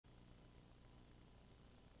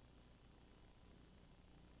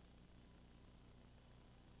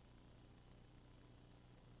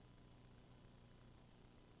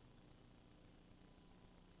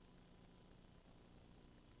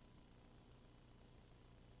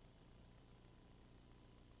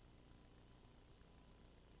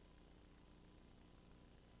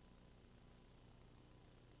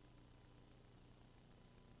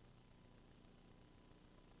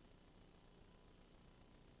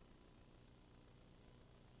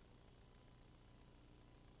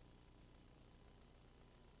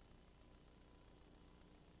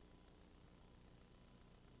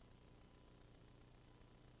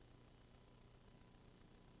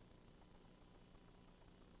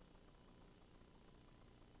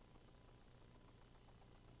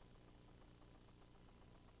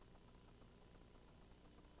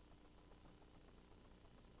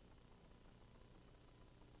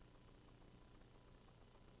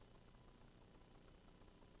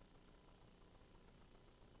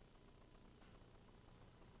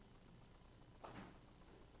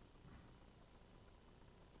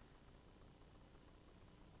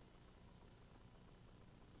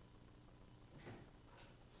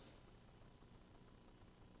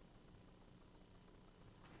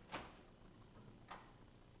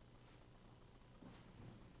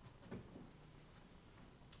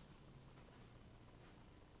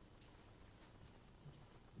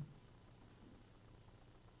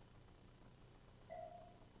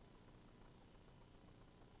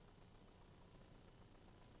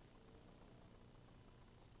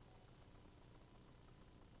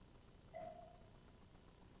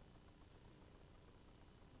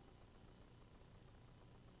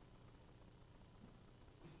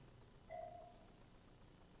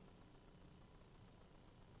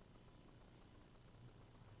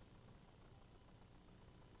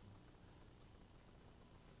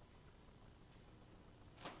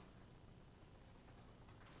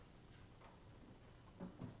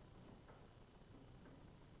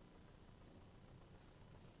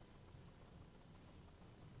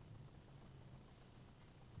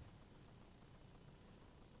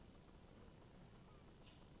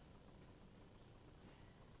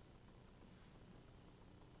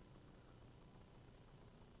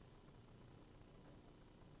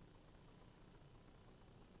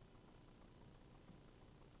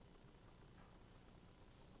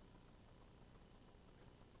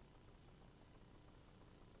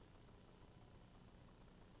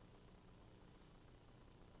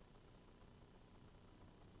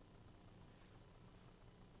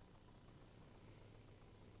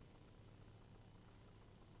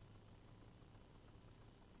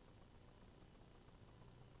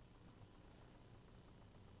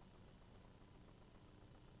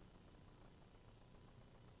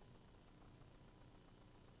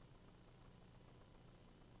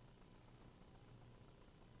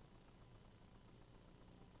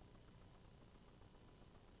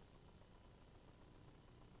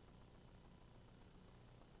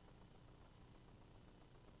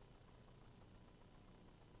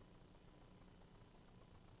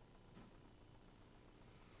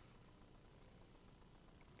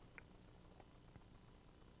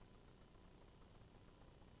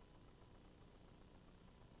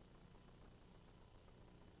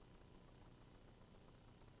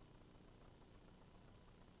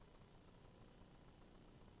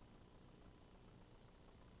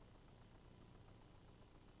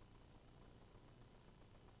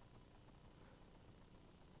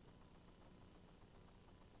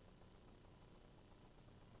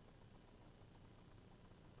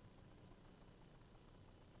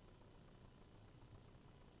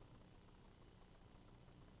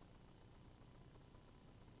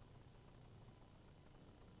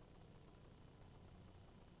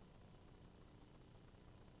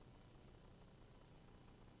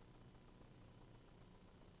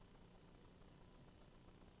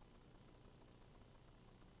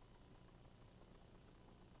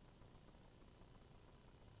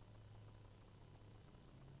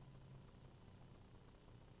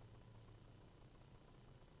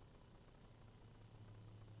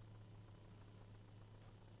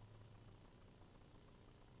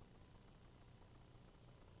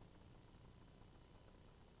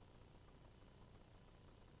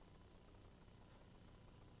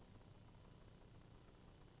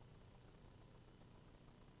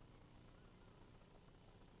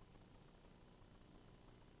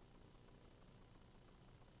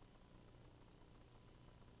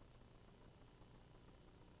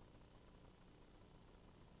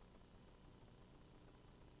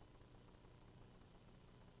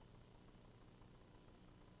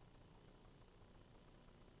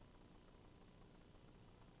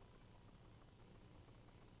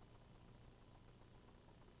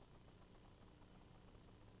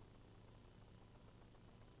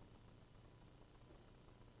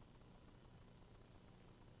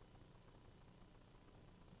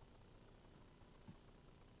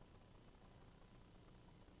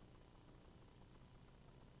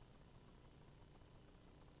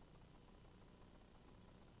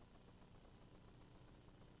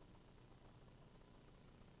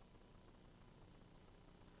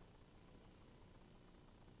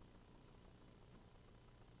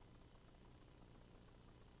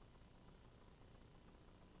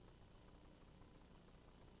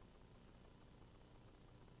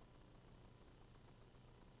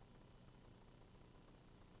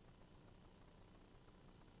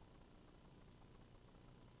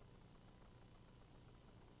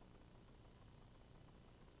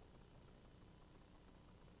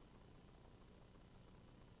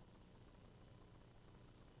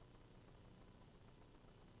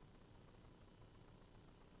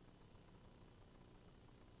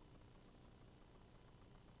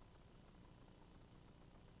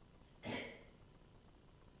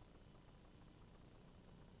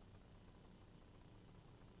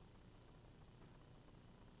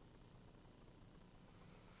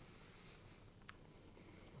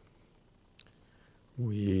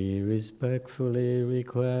We respectfully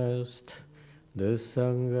request the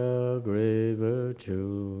Sangha great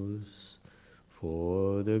virtues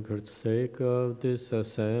for the sake of this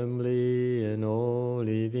assembly and all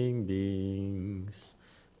living beings.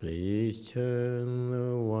 Please turn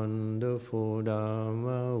the wonderful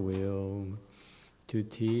Dharma wheel to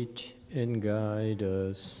teach and guide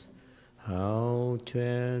us how to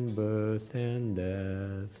end birth and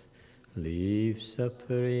death, leave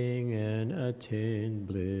suffering and attain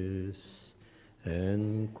bliss,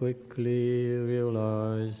 and quickly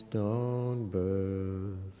realize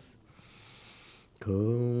non-birth.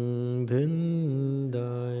 Cung thính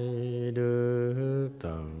đại đức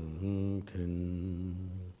tặng thịnh,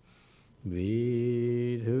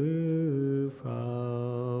 vì thứ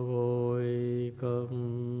pháp vội cấp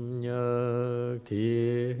nhất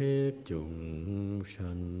thiết chúng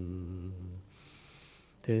sanh.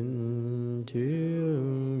 Thính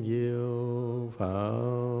chuyên diệu pháp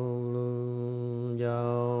luân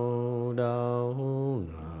giao đạo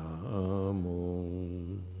Nam mô.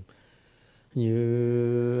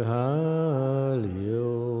 Như há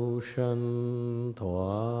liệu sanh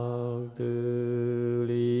thoát tư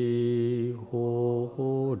ly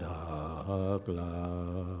khổ đắc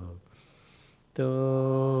lạc,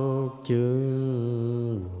 tốc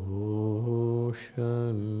chứng vô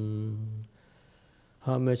sanh.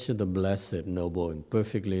 Homage to the Blessed, Noble, and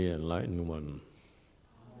Perfectly Enlightened One.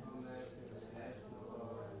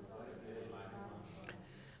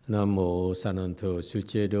 Nam mô Sananto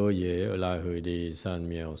Suchedo Ye Ola Hudi San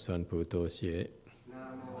Miao San Puto Xie.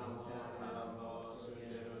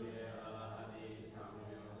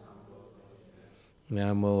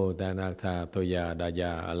 Nam mô Danakta Toya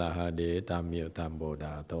Daya Alahade Tam Miao Tam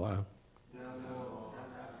Boda Toa.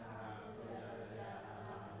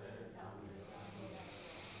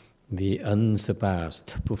 The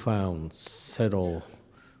unsurpassed, profound, subtle,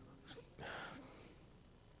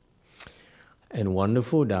 and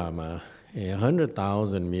wonderful Dharma,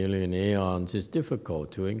 100,000 million aeons is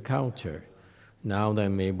difficult to encounter. Now that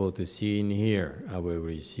I'm able to see and hear, I will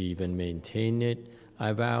receive and maintain it.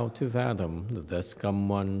 I vow to fathom the thus come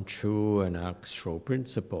one true and actual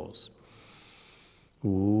principles.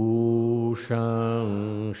 Wu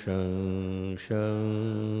shang sheng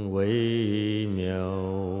sheng wei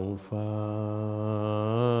miao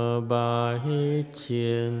fa bai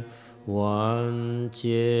qian wan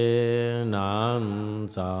jie nan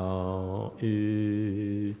zao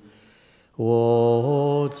yu.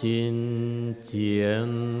 Wo jin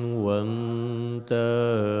jian wen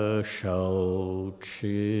de shou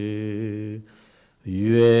chi,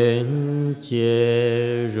 yuan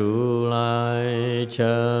jie ru lai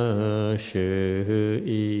chen shi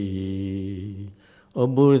yi. O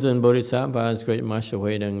Buddhas and Bodhisattvas, Great Master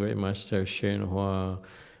Huideng, Great Master ShenXiu's,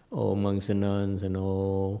 all monks and nuns, and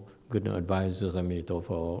all good advisors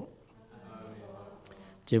Emitofuo.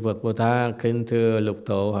 Chư Phật Bồ Tát, kính thưa Lục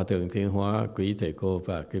Tổ, Hòa Thượng Thiên Hóa, quý thầy cô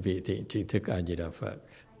và quý vị thiện tri thức A Di Đà Phật.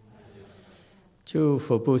 Chư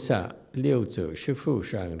Phật Bồ Tát, Liêu Tử Sư Phụ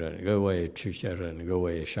Sang Rần, Cơ Wei Chư Xa Rần, Cơ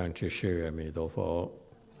Wei Sang Chư Sư Emitofuo.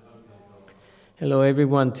 Hello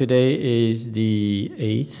everyone, today is the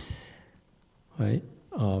 8th, right,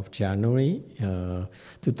 of January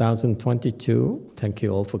 2022. Thank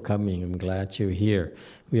you all for coming. I'm glad you're here.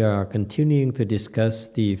 We are continuing to discuss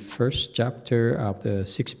the first chapter of the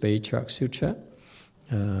 6th Patriarch Sutra.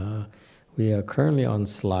 We are currently on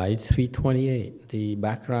slide 328. The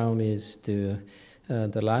background is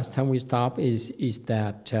the last time we stopped is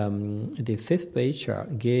that the 5th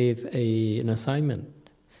Patriarch gave an assignment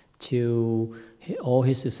to all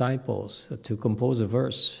his disciples to compose a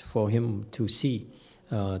verse for him to see,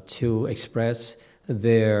 to express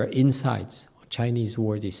their insights. Chinese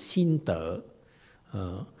word is 心得.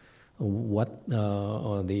 What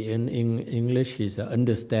in English is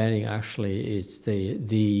understanding. Actually, it's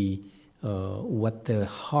the what the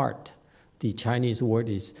heart. The Chinese word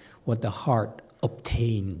is what the heart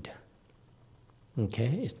obtained.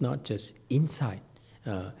 Okay, it's not just insight.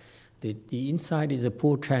 The insight is a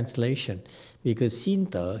poor translation because 心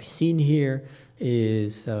得, xin here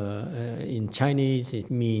is in Chinese it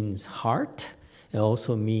means heart. It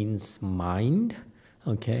also means mind.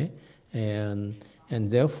 Okay, and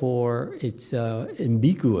therefore it's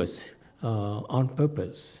ambiguous on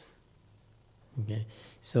purpose. Okay,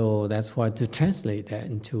 so that's why to translate that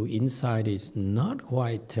into insight is not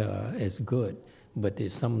quite as good. But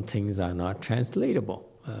some things are not translatable.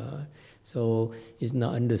 So it's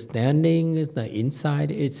not understanding, it's not insight.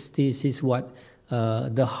 This is what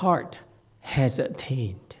the heart has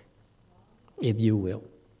attained, if you will.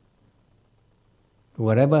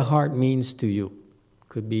 Whatever heart means to you,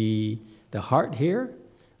 could be The heart here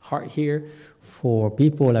for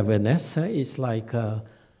people like Vanessa is like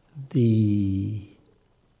the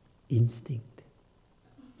instinct.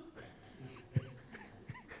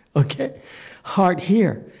 Okay? Heart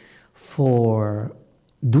here for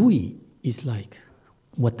Dewey is like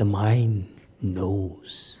what the mind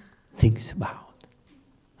knows, thinks about.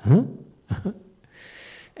 Huh?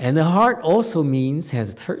 And the heart also has a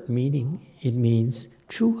third meaning. It means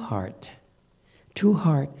true heart. True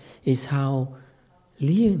heart is how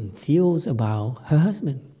Lian feels about her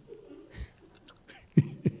husband.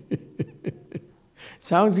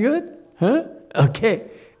 Sounds good? Huh? Okay.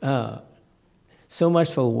 So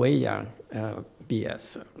much for Wei Yang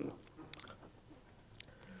BS.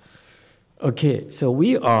 Okay, so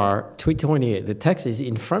we are 328. The text is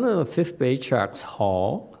in front of the 5th Patriarch's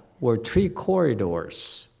hall were 3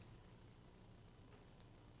 corridors.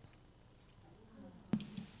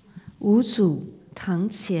 五祖堂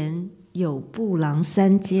前有布廊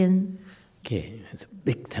3间。 Okay, it's a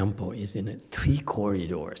big temple, isn't it? 3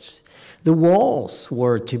 corridors. The walls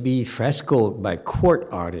were to be frescoed by court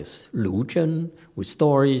artists, Lu Zhen, with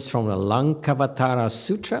stories from the Lankavatara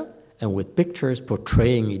Sutra and with pictures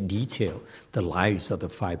portraying in detail the lives of the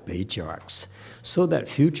 5 patriarchs, so that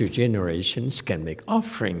future generations can make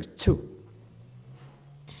offerings too.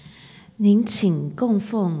 您请供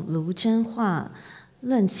奉卢真画、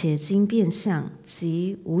楞伽经变相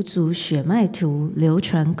及五祖血脉图流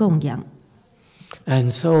传供养。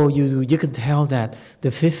 And so you can tell that the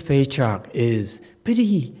 5th Patriarch is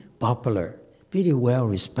pretty popular, pretty well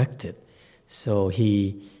respected. So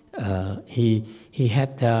he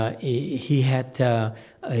had a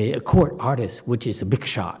court artist, which is a big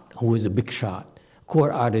shot. Who is a big shot?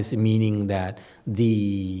 Court artist meaning that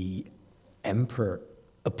the emperor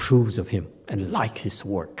approves of him and likes his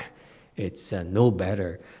work. It's no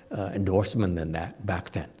better endorsement than that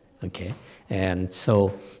back then. Okay, and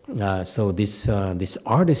so this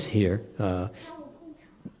artist here,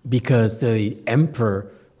 because the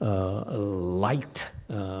emperor liked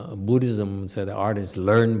Buddhism, so the artist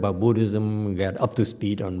learned about Buddhism, got up to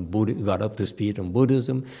speed on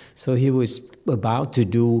Buddhism. So he was about to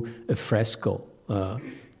do a fresco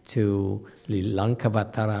to the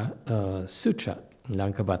Lankavatara Sutra.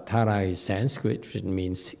 Lankavatara is Sanskrit, it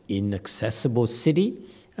means inaccessible city,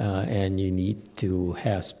 and you need to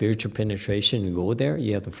have spiritual penetration to go there,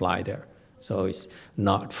 you have to fly there. So it's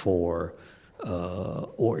not for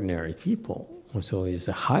ordinary people. So it's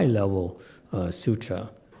a high-level sutra.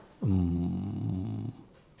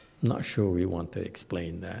 Not sure we want to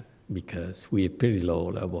explain that because we're pretty low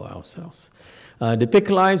level ourselves. Depict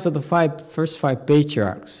lives of the first five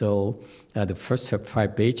patriarchs. So the first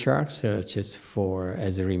 5 patriarchs, just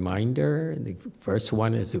as a reminder, the first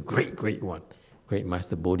one is a great one, Great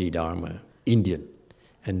Master Bodhidharma, Indian.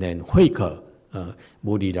 And then Huike,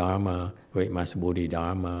 Bodhidharma, Great Master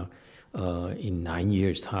Bodhidharma, in 9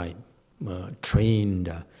 years' time, trained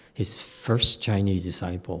his first Chinese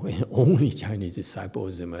disciple, and only Chinese disciple,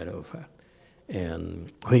 as a matter of fact.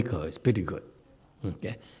 And Huike is pretty good.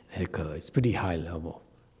 Okay, Huike is pretty high level.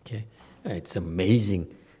 Okay, it's amazing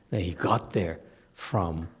that he got there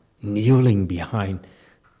from kneeling behind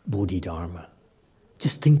Bodhidharma.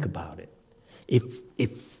 Just think about it. If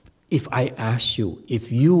I ask you,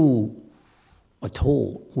 if you were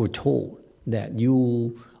told that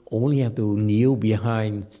you only have to kneel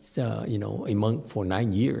behind, a monk for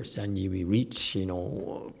 9 years, and you will reach,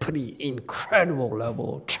 pretty incredible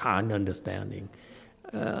level of Chan understanding,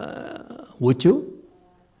 would you?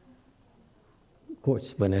 Of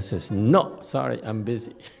course, Vanessa says, no, sorry, I'm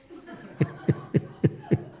busy.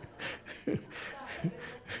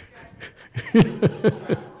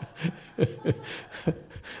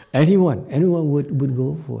 Anyone would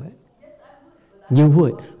go for it? Yes, I would. You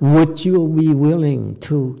would. Would you be willing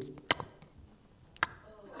to?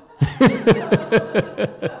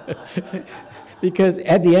 Because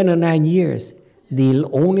at the end of 9 years, the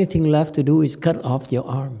only thing left to do is cut off your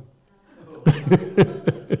arm.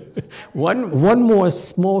 One more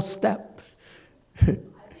small step. I think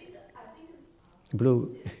it's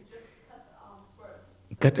Blue. just cut the arms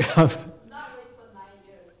first. Cut it off. Not wait for 9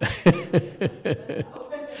 years.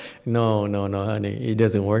 No, honey. It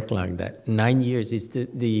doesn't work like that. 9 years is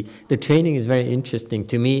the training is very interesting.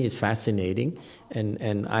 To me, it's fascinating,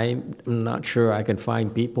 and I'm not sure I can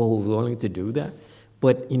find people who are willing to do that.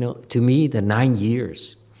 But to me, the 9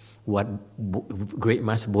 years, what Great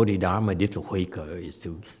Master Bodhidharma did to Huike is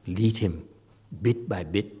to lead him bit by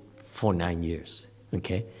bit for 9 years.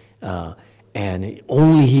 Okay, and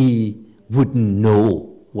only he wouldn't know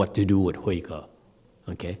what to do with Huike.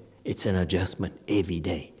 Okay, it's an adjustment every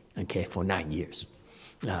day. Okay, for 9 years.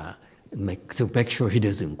 to make sure he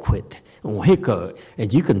doesn't quit. Huike,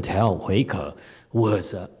 and you can tell Huike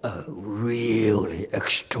was a really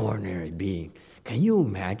extraordinary being. Can you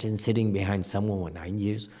imagine sitting behind someone for 9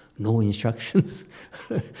 years, no instructions,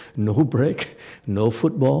 no break, no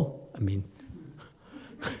football? I mean,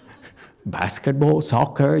 basketball,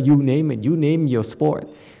 soccer, you name it, you name your sport,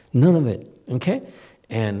 none of it, okay?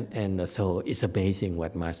 And so it's amazing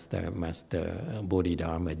what Master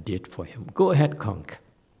Bodhidharma did for him. Go ahead, Konk.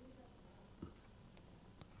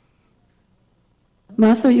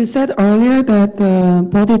 Master, you said earlier that the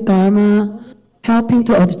Bodhidharma helped him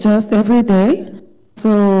to adjust every day.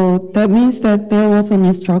 So that means that there was an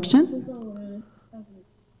instruction?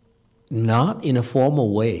 Not in a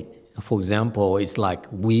formal way. For example, it's like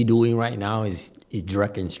we doing right now is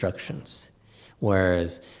direct instructions.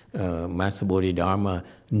 Whereas Master Bodhidharma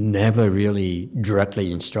never really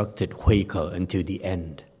directly instructed Huike until the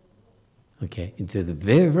end. Okay, until the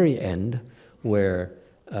very, very end, where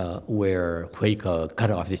Huike cut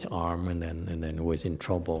off his arm and then was in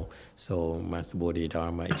trouble. So Master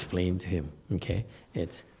Bodhidharma explained to him. Okay,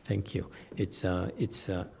 thank you. It's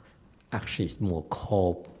actually it's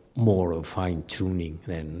more of fine tuning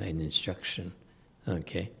than an instruction.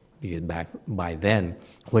 Okay, because by then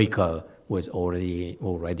Huike was already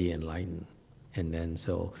enlightened, and then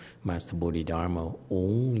so Master Bodhidharma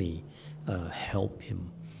only helped him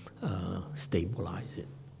stabilize it,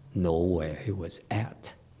 know where he was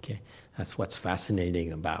at. Okay, that's what's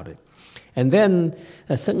fascinating about it. And then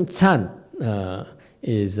Seng Chan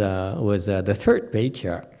was the third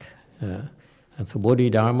patriarch. And so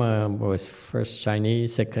Bodhidharma was first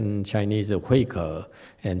Chinese, second Chinese Huike,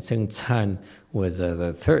 and Seng Chan was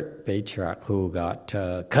the third patriarch who got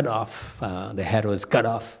cut off. The head was cut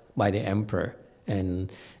off by the emperor.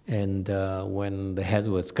 And when the head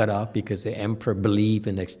was cut off because the emperor believed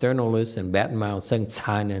in externalists and badmouthed Seng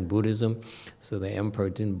Chan and Buddhism, so the emperor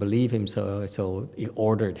didn't believe him, so he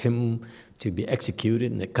ordered him to be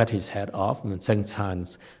executed, and they cut his head off. And Seng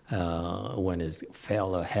Chan's, when his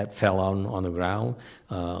head fell on the ground,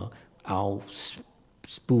 I'll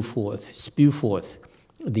spew forth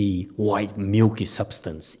the white milky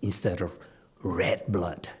substance instead of red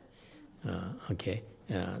blood. Okay.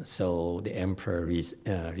 So the emperor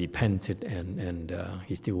repented, and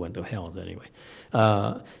he still went to hell anyway.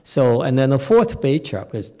 And then the fourth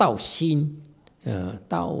patriarch is Dao Xin.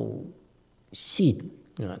 Dao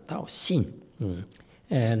Xin.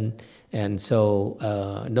 And so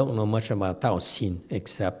don't know much about Dao Xin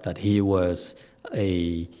except that he was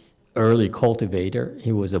a early cultivator.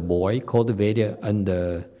 He was a boy cultivator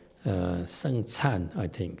under Seng Chan, I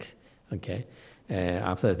think. Okay.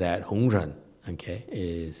 After that, Hong Ren. Okay,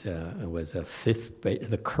 was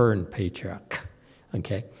the current patriarch.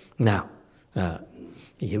 Okay, now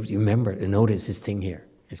you remember, notice this thing here.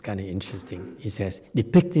 It's kind of interesting. He says,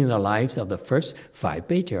 depicting the lives of the first 5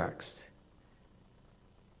 patriarchs.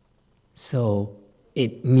 So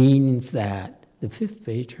it means that the 5th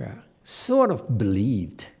patriarch sort of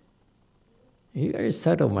believed. You're very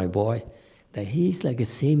subtle, my boy, that he's like the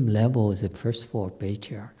same level as the first 4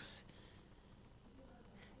 patriarchs.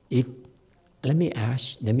 Let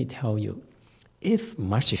me tell you, if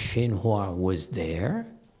Master ShenXiu was there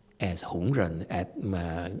as Hong Ren at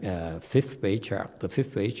the 5th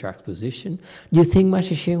patriarch position, do you think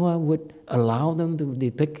Master ShenXiu would allow them to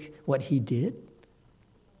depict what he did?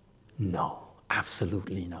 No,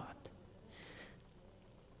 absolutely not.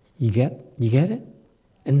 You get it?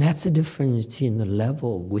 And that's the difference between the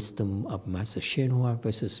level of wisdom of Master ShenXiu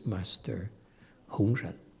versus Master Hong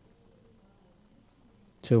Ren.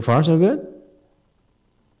 So far, so good?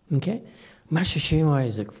 Okay? Master ShenXiu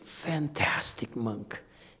is a fantastic monk.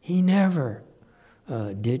 He never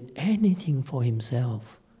did anything for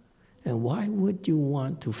himself. And why would you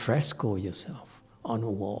want to fresco yourself on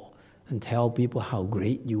a wall and tell people how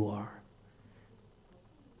great you are?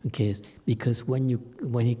 Okay, because when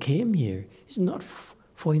he came here, it's not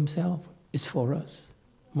for himself, it's for us,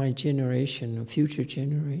 my generation and future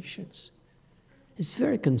generations. It's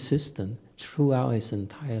very consistent throughout his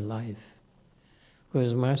entire life.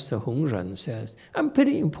 Whereas Master Hong Ren says, I'm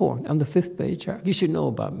pretty important, I'm the 5th patriarch, you should know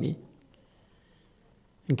about me.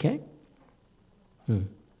 Okay? And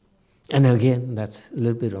again, that's a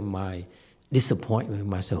little bit of my disappointment with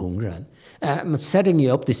Master Hong Ren. I'm setting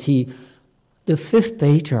you up to see the 5th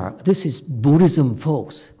patriarch. This is Buddhism,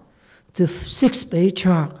 folks. The 6th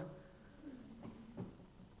patriarch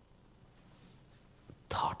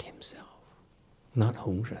taught himself, not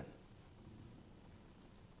Hong Ren.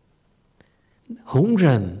 Hong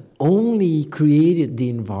Ren only created the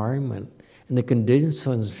environment and the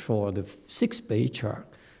conditions for the 6th patriarch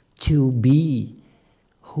to be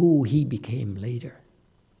who he became later.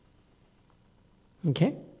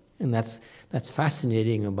 Okay? And that's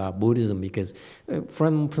fascinating about Buddhism, because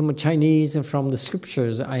from the Chinese and from the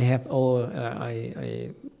scriptures, I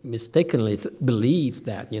mistakenly believe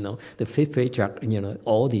that, the fifth patriarch,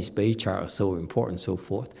 all these patriarchs are so important, so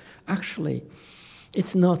forth. Actually,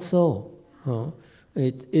 it's not so.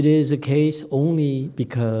 It is a case only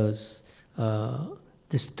because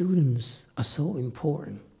the students are so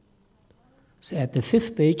important. So at the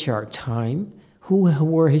fifth patriarch time, who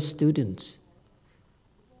were his students?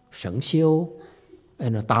 ShenXiu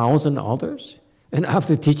and 1,000 others. And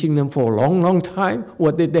after teaching them for a long, long time,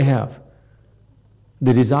 what did they have?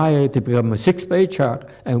 The desire to become a sixth patriarch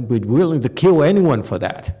and be willing to kill anyone for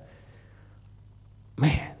that.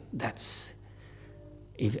 Man, that's,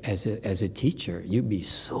 if as a teacher, you'd be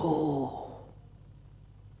so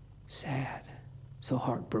sad, so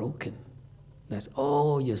heartbroken. That's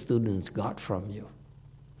all your students got from you.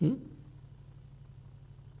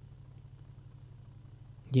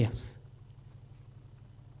 Yes.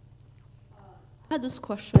 I had this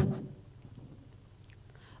question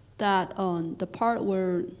that on the part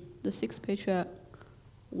where the sixth patriarch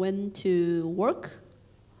went to work,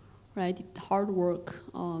 right? Hard work,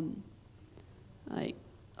 I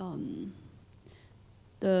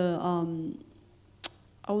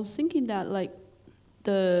was thinking that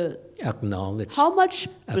acknowledge. How much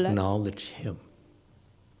acknowledge him.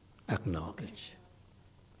 Acknowledge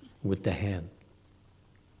with the hand.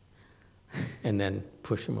 And then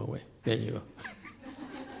push him away. There you go.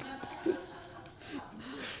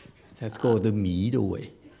 That's called the meat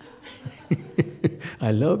away.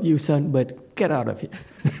 I love you, son, but get out of here.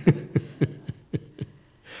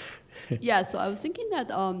 Yeah, so I was thinking that,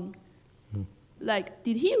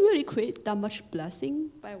 did he really create that much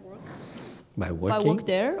blessing by work? By working? By work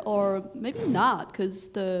there, or maybe not, because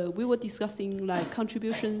we were discussing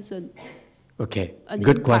contributions and. Okay, and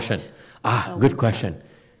good impact, question. Good question.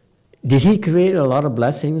 Did he create a lot of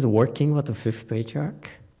blessings working with the fifth patriarch?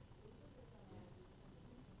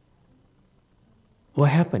 What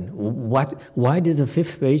happened? Why did the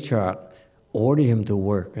fifth patriarch order him to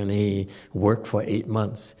work, and he worked for 8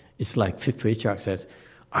 months? It's like fifth patriarch says,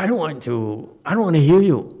 I don't want to hear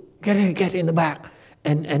you. Get in the back,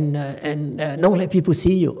 and don't let people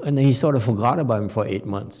see you. And then he sort of forgot about him for 8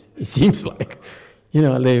 months. It seems like,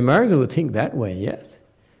 the Americans would think that way, yes.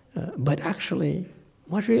 But actually,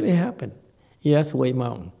 what really happened? Yes, Wei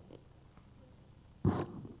Mountain.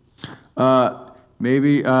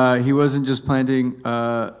 Maybe he wasn't just planting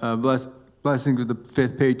blessings with the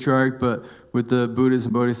fifth patriarch, but with the Buddhas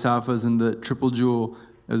and Bodhisattvas and the triple jewel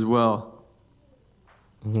as well.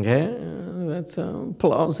 Okay, that's a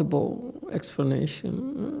plausible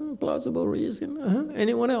explanation, plausible reason.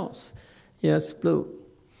 Anyone else? Yes, Blue.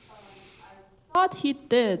 I thought he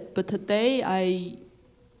did, but today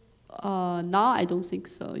now I don't think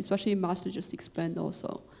so, especially Master just explained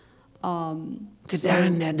also.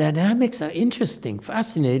 The dynamics are interesting,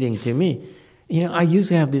 fascinating to me. I used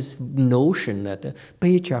to have this notion that the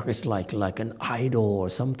patriarch is like an idol or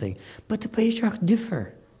something, but the patriarchs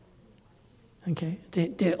differ. Okay,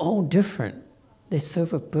 they're all different. They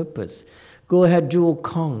serve a purpose. Go ahead, Jewel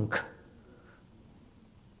Conk.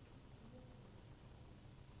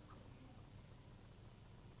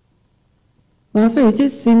 Master, is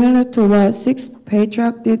it similar to what sixth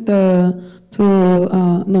patriarch did not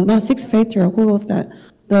sixth patriarch, who was that?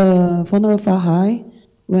 The Venerable Fahai,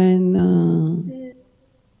 when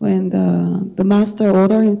the master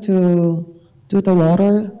ordered him to do the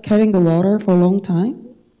water, carrying the water for a long time?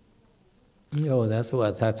 Oh, that's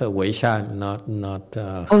a Wei Shan, not.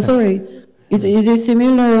 Oh, sorry. Is it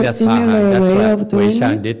similar? That's similar Fahai. That's way right. of doing Wei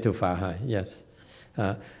Shan it? did to Fahai. Yes,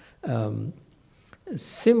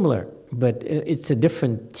 similar, but it's a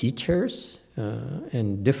different teachers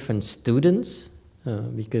and different students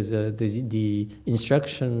because the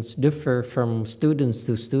instructions differ from students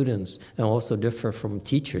to students and also differ from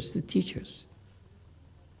teachers to teachers.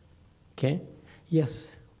 Okay?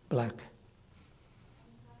 Yes, Black.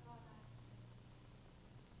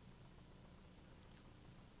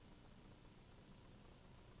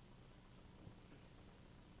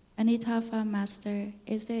 Emitofuo Master,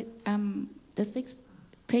 is it the sixth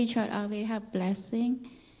patriarch already have blessing?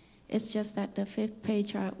 It's just that the fifth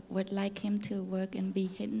patriarch would like him to work and be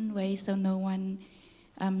hidden way, so no one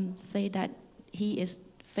say that he is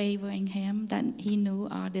favoring him, that he knew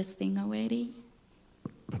all this thing already.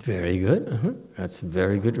 Very good. That's a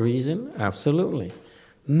very good reason. Absolutely.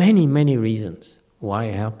 Many, many reasons why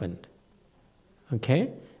it happened.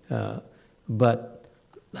 Okay? But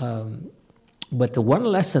the one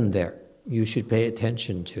lesson there you should pay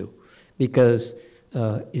attention to, because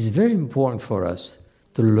it's very important for us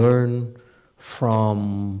to learn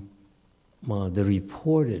from the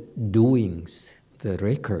reported doings, the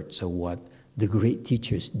records of what the great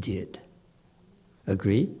teachers did.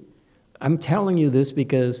 Agree? I'm telling you this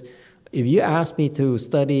because if you ask me to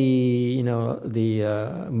study,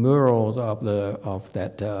 the murals of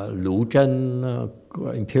that Lu Zhen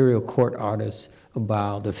imperial court artist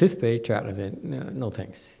about the 5th Patriarch, I said, no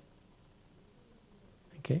thanks.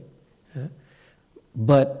 Okay?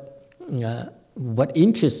 But what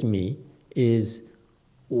interests me is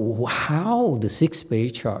how the 6th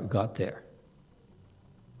Patriarch got there.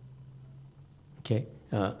 Okay?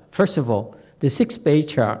 First of all, the 6th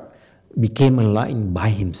Patriarch became enlightened by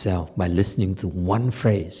himself by listening to one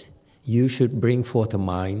phrase: you should bring forth a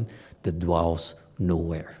mind that dwells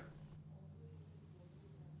nowhere.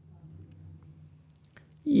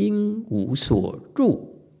 因无所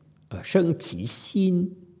住而生其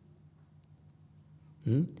心。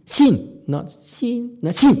心 not 心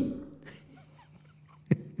not 心。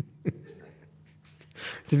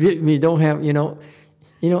The Vietnamese don't have,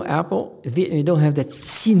 Apple. The Vietnamese don't have that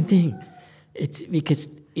sin thing. It's because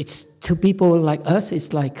it's to people like us.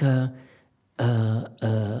 It's like a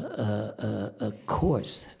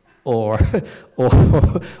course or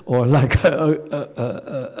like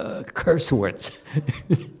a curse words.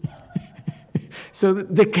 So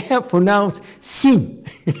they can't pronounce sin.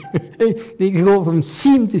 They go from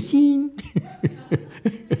sin to sin.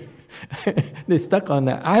 They're stuck on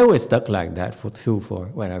that. I was stuck like that for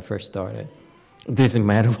when I first started. It doesn't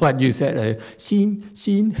matter what you said. Sin.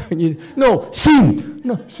 No, sin.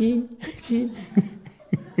 No, sin.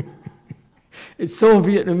 It's so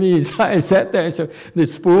Vietnamese. I sat there. So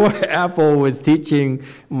this poor Apple was teaching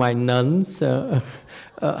my nuns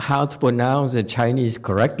how to pronounce the Chinese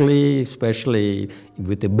correctly, especially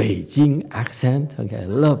with the Beijing accent. Okay, I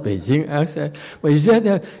love Beijing accent. But he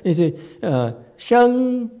said,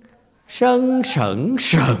 sheng.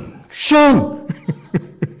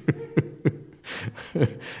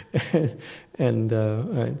 And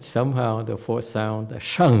somehow the fourth sound, the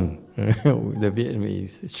sheng, the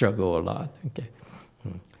Vietnamese struggle a lot. Okay.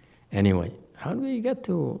 Anyway, how do we get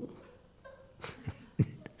to?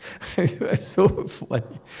 It's so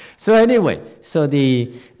funny. So anyway, so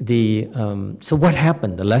so what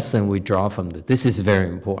happened? The lesson we draw from this. This is very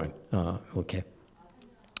important. Okay.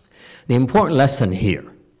 The important lesson here,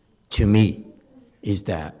 to me, is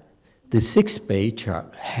that the 6th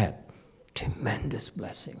Patriarch had tremendous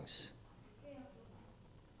blessings.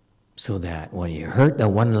 So that when he heard the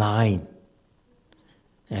one line,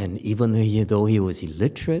 and even though he was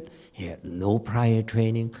illiterate, he had no prior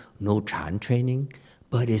training, no Chan training,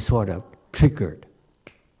 but it sort of triggered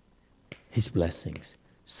his blessings.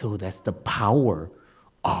 So that's the power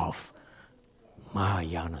of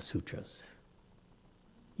Mahayana Sutras.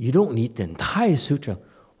 You don't need the entire sutra,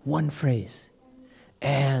 one phrase.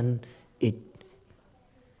 And it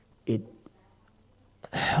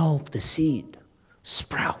helped the seed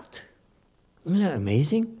sprout. Isn't that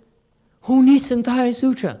amazing? Who needs the entire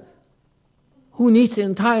sutra? Who needs the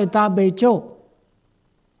entire Da Bei Zhou?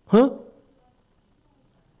 Huh?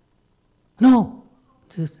 No.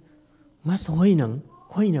 Master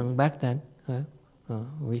Huineng back then,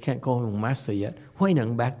 we can't call him master yet,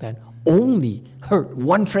 Huineng back then only heard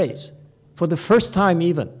one phrase for the first time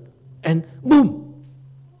even. And boom!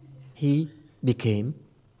 He became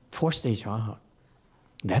 4th-stage Arhat.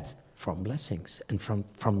 That's from blessings and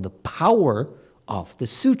from the power of the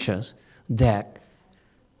sutras that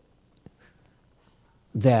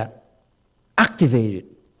activated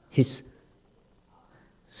his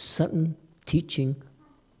sudden teaching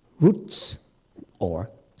roots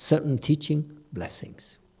or sudden teaching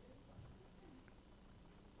blessings.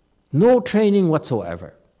 No training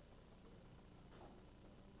whatsoever.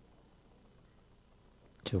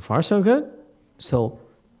 So far, so good. So,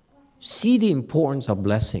 see the importance of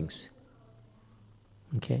blessings.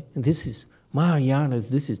 Okay, and this is Mahayana.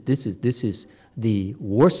 This is the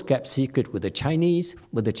worst kept secret with the Chinese.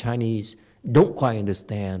 But the Chinese don't quite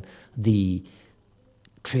understand the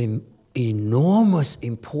enormous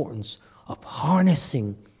importance of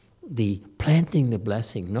harnessing planting the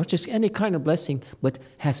blessing. Not just any kind of blessing, but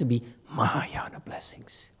has to be Mahayana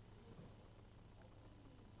blessings.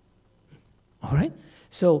 All right.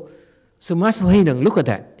 So Master Huineng, look at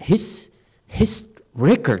that. His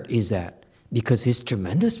record is that because his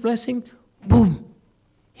tremendous blessing, boom,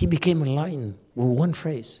 he became enlightened with one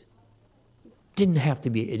phrase. Didn't have to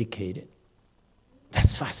be educated.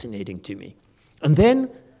 That's fascinating to me. And then,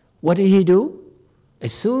 what did he do?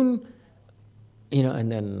 As soon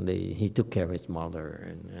and then he took care of his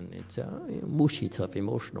mother, and it's mushy tough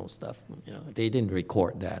emotional stuff. They didn't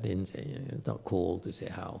record that. They didn't say, it's not cool to say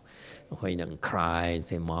how Hui Neng cried and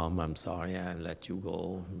say, Mom, I'm sorry, I let you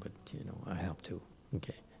go, but I have to,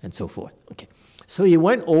 okay, and so forth, okay. So he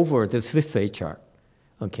went over the 5th Patriarch,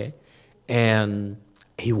 okay, and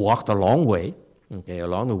he walked a long way. Okay,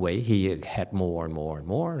 along the way, he had more and more and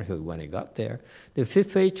more. When he got there, the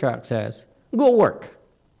 5th Patriarch says, go work.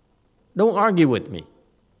 Don't argue with me.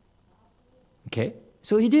 Okay,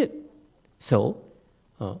 so he did. So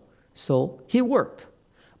he worked.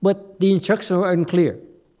 But the instructions were unclear.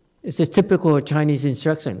 It's a typical Chinese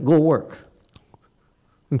instruction, go work.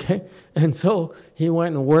 Okay, and so he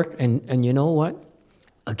went and worked, and you know what?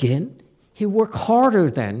 Again, he worked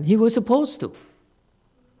harder than he was supposed to.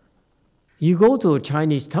 You go to a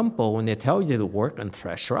Chinese temple and they tell you to work and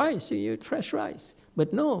thresh rice, you thresh rice.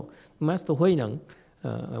 But no, Master Hui Neng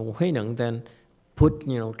then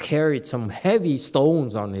carried some heavy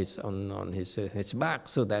stones on his back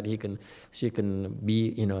so that he can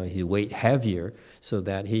be his weight heavier, so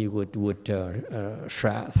that he would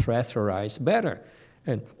thresh rice better.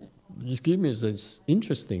 And just give me it's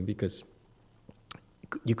interesting because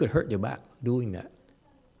you could hurt your back doing that.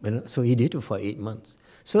 But so he did it for 8 months.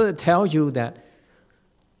 So it tells you that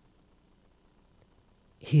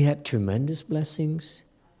he had tremendous blessings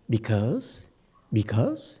because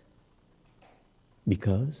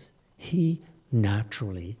he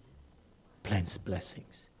naturally plants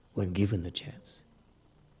blessings when given the chance.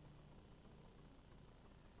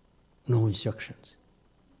 No instructions.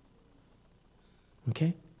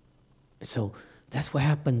 Okay? So that's what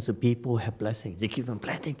happens to people who have blessings. They keep on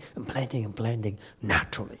planting and planting and planting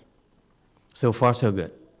naturally. So far, so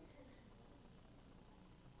good.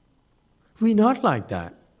 We're not like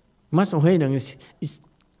that. Master Hui Neng is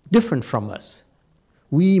different from us.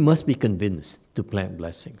 We must be convinced to plant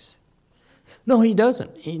blessings. No, he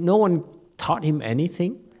doesn't. No one taught him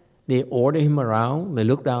anything. They order him around. They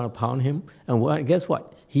look down upon him. And guess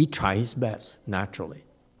what? He tried his best, naturally,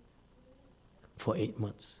 for 8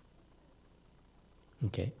 months.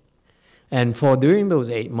 Okay? And during those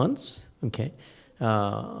 8 months, okay,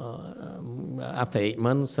 after 8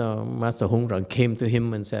 months, Master Hung Rang came to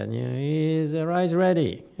him and said, is the rice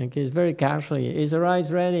ready? Okay, it's very casually, is the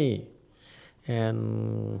rice ready?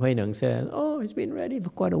 And Hui Neng said, oh, it's been ready for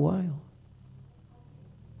quite a while.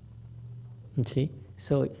 You see?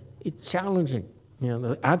 So it's challenging.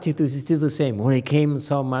 The attitude is still the same. When he came and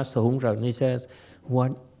saw Master Hung Rang, he says,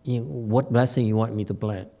 what blessing you want me to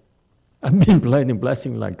plant? I've been planting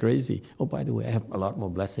blessing like crazy. Oh, by the way, I have a lot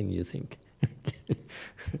more blessing than you think.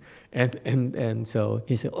 and so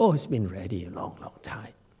he said, oh, it's been ready a long, long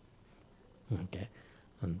time. Okay,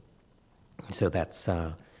 so that's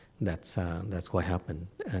what happened.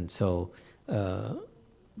 And so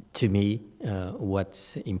to me,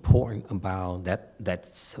 what's important about that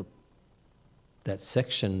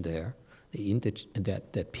section there,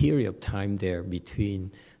 that period of time there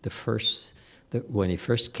between when he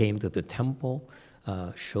first came to the temple,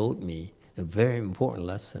 showed me a very important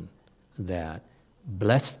lesson, that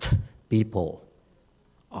blessed people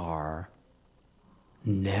are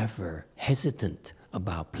never hesitant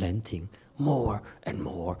about planting more and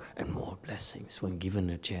more and more blessings when given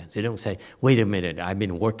a chance. They don't say, wait a minute, I've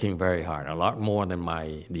been working very hard, a lot more than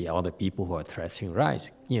the other people who are threshing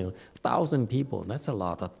rice. 1,000 people, that's a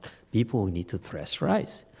lot of people who need to thresh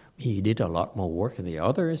rice. He did a lot more work than the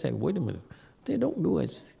others. Say, wait a minute, they don't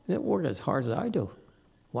work as hard as I do.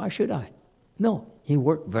 Why should I? No, he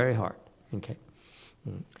worked very hard. Okay,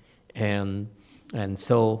 and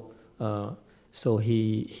so you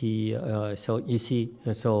see,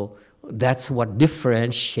 so that's what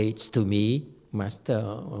differentiates to me Master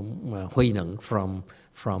Hui Neng from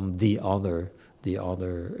the other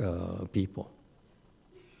people.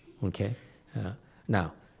 Okay,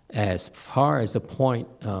 now as far as the point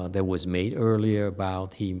that was made earlier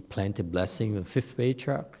about he planted blessing in the 5th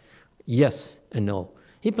Patriarch, yes and no.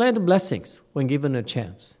 He planted blessings when given a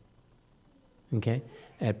chance. Okay,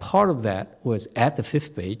 and part of that was at the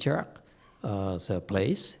 5th Patriarch's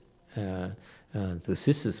place, the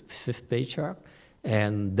sister's 5th Patriarch,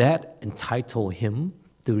 and that entitled him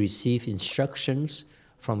to receive instructions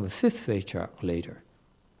from the 5th Patriarch later.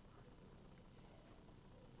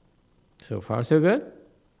 So far, so good?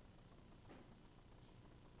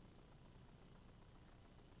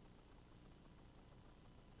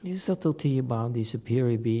 There's subtlety about these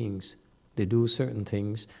superior beings. They do certain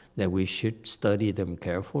things that we should study them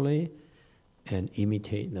carefully and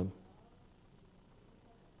imitate them.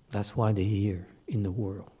 That's why they're here in the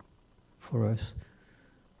world, for us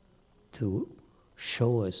to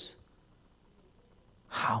show us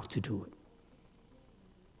how to do it.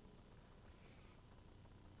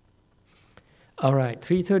 All right,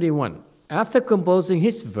 331. After composing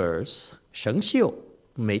his verse, ShenXiu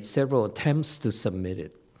made several attempts to submit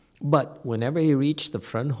it. But whenever he reached the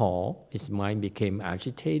front hall, his mind became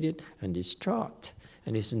agitated and distraught,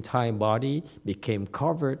 and his entire body became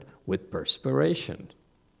covered with perspiration.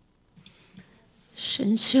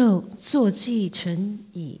 神秀坐骑乘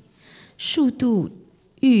以数度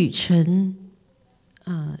欲乘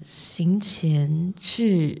行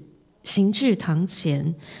至堂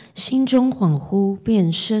前，心中恍惚，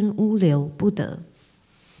便生乌流不得。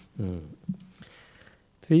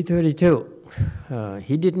332.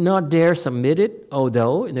 He did not dare submit it,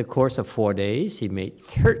 although in the course of 4 days he made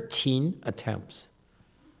 13 attempts.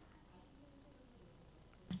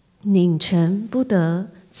 拧成不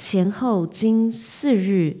得，前后经4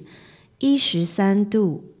日，衣13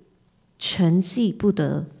度，成绩不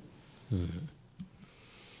得。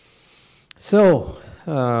So,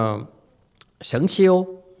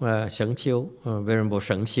 ShenXiu, Venerable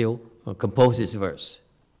ShenXiu, composed his verse,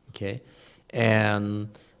 okay, and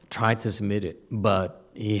tried to submit it, but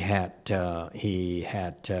he had a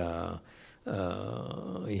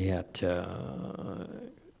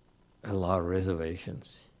lot of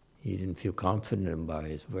reservations. He didn't feel confident about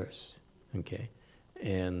his verse, okay,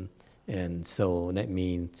 and so that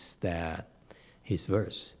means that his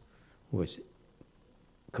verse was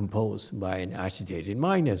composed by an agitated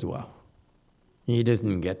mind as well. He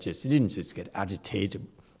didn't just get agitated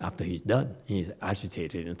after he's done. He's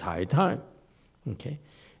agitated the entire time. Okay,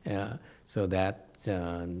 so that's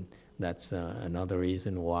another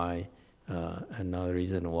reason why I'm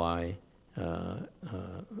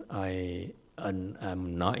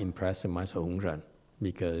not impressed with Master Hongren,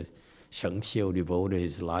 because ShenXiu devoted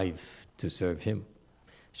his life to serve him.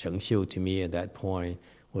 ShenXiu to me at that point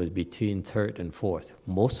was between third and fourth,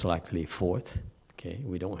 most likely fourth. Okay,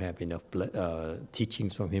 we don't have enough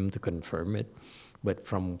teachings from him to confirm it, but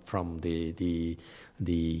from the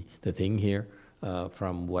thing here,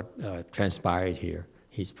 from what transpired here,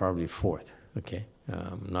 he's probably fourth. Okay,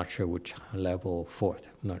 I'm not sure which level fourth.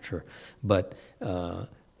 I'm not sure, but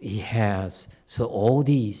he has. So all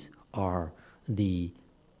these are the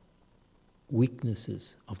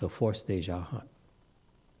weaknesses of the fourth stage arhat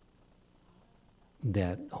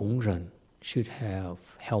that Hongren should have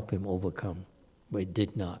helped him overcome, but it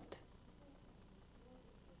did not.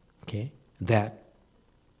 Okay? That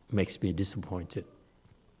makes me disappointed.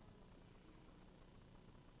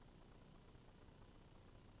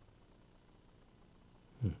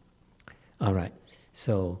 All right.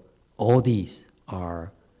 So all these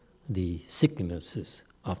are the sicknesses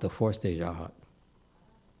of the fourth stage arhat.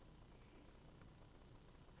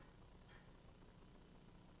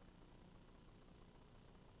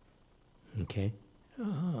 Okay?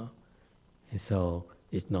 And so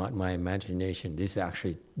it's not my imagination. This is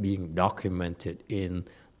actually being documented in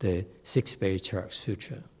the 6th Patriarch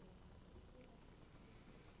Sutra.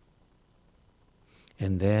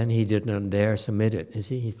 And then he did not dare submit it. You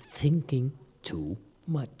see, he's thinking too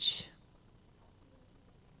much.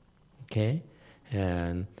 Okay?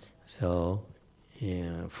 And so,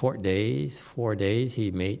 4 days,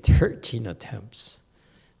 he made 13 attempts.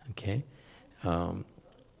 Okay?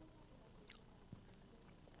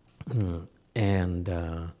 And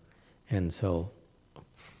so,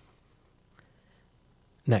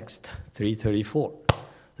 next, 334.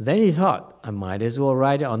 Then he thought, I might as well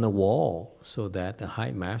write it on the wall so that the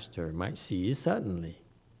high master might see it suddenly.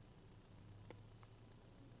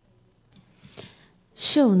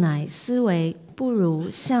 秀乃思维，不如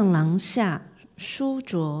向廊下书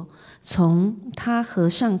着，从他和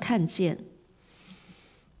尚看见。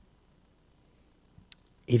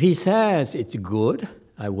If he says it's good,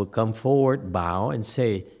 I will come forward, bow, and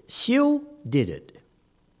say, Xiu did it.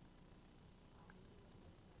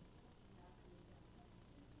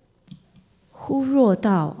 忽若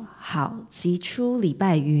道好，即出礼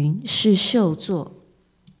拜云：是秀作。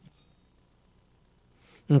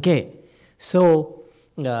Okay, so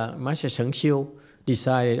Master ShenXiu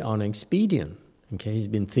decided on an expedient. Okay, he's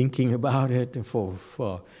been thinking about it for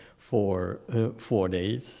 4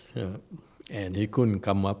 days, and he couldn't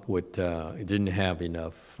come up with. He didn't have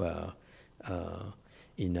enough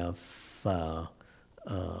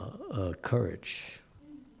courage,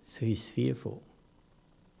 so he's fearful.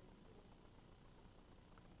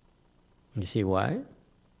 You see why?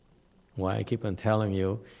 Why I keep on telling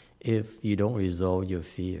you, if you don't resolve your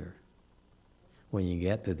fear, when you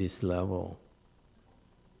get to this level,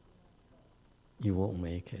 you won't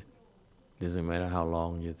make it. Doesn't matter how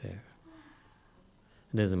long you're there.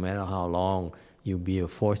 It doesn't matter how long you'll be a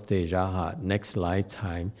 4th-stage arhat. Next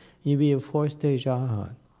lifetime, you'll be a 4th-stage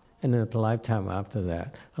arhat. And then a lifetime after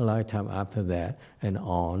that, a lifetime after that, and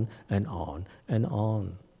on and on and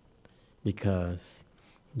on. Because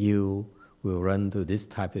you will run into this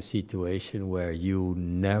type of situation where you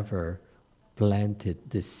never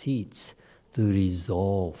planted the seeds to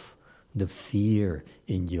resolve the fear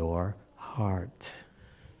in your heart.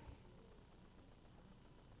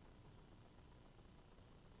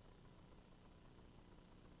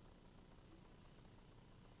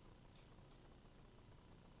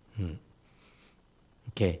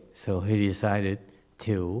 Okay, so he decided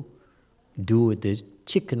to do it the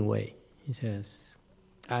chicken way. He says,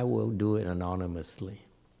 I will do it anonymously.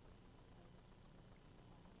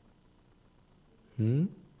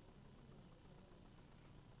 Isn't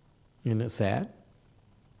it sad?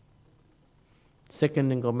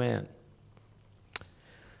 Second in command.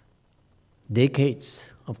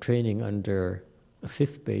 Decades of training under a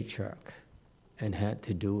 5th Patriarch and had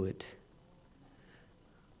to do it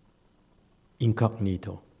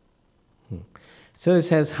incognito. So it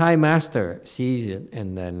says High Master sees it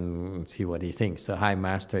and then see what he thinks. The High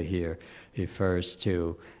Master here refers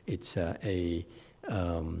to, it's a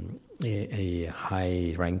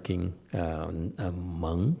high-ranking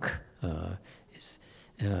monk.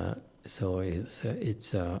 So it's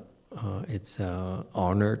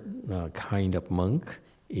honored kind of monk.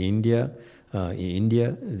 In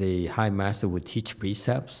India, the High Master would teach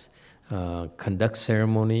precepts, conduct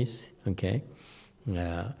ceremonies. Okay.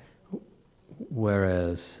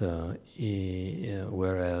 Whereas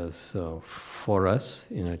for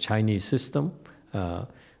us in a Chinese system,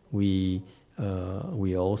 we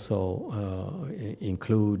also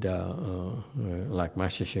include like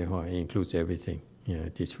Master YongHua includes everything.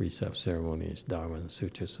 Teach precepts, ceremonies, Dharma,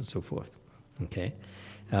 sutras, and so forth. Okay.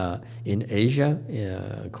 In Asia,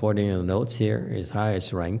 according to the notes here, is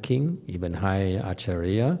highest ranking, even high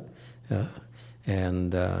acharya.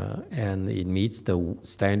 And it meets the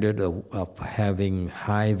standard of having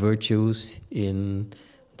high virtues in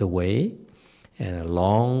the way, and a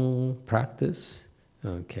long practice.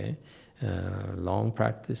 Okay, long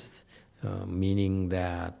practice, meaning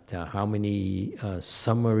that how many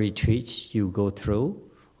summer retreats you go through.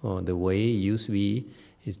 The way it used to be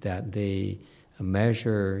is that they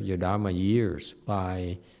measure your Dharma years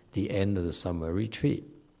by the end of the summer retreat.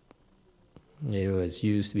 It was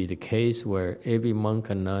used to be the case where every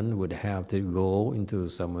monk and nun would have to go into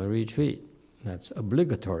summer retreat. That's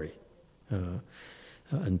obligatory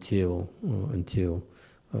until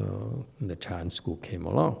the Chan school came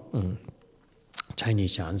along.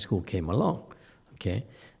 Chinese Chan school came along. Okay,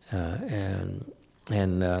 and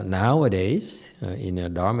nowadays in the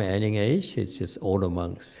Dharma ending age, it's just older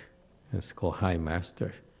monks. It's called High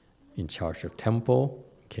Master, in charge of temple.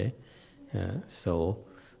 Okay, so.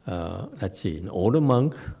 Let's see, an older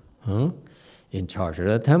monk in charge of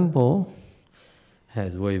the temple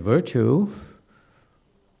has way virtue.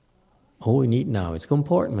 All we need now is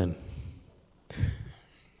comportment.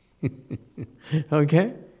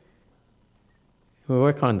 Okay? We'll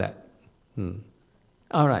work on that.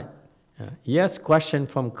 All right. Yes, question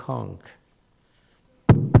from Kong.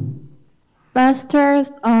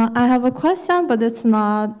 Masters, I have a question, but it's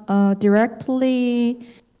not directly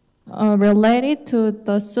related to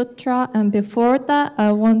the sutra, and before that,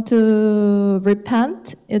 I want to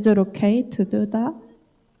repent. Is it okay to do that?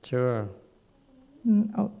 Sure.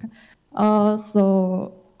 Okay.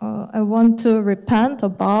 So I want to repent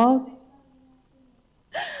about.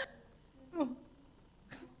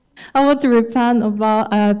 I want to repent about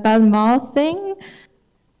bad mouth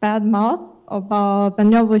about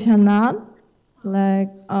Invocations,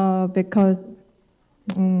 because.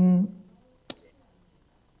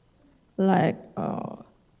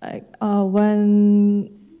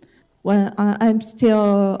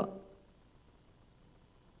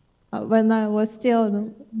 When I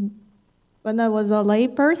was a lay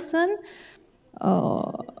person,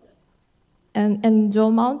 and in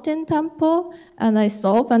Jo Mountain Temple, and I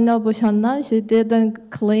saw Invocations, she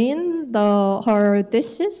didn't clean her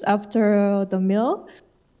dishes after the meal.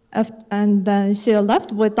 And then she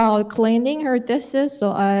left without cleaning her dishes,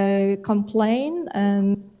 so I complained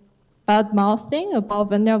and bad mouthing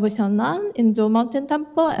about Invocations in Jo Mountain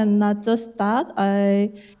Temple, and not just that,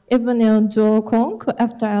 even in Jo Kong,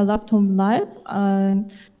 after I left home life,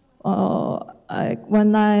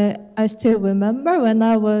 when I still remember when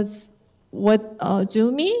I was with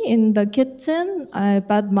Jumi in the kitchen, I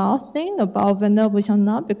bad mouthing about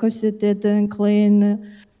Invocations because she didn't clean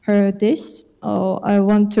her dish. I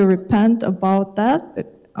want to repent about that,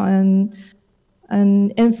 and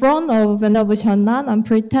And in front of Venerable Shannan, I'm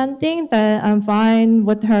pretending that I'm fine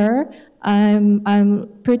with her. I'm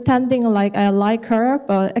pretending like I like her,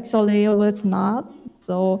 but actually it was not.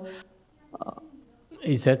 So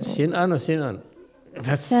is that Shin-an or Shin-an?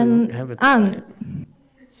 That's Shen-an.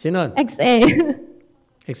 Shin-an. XA.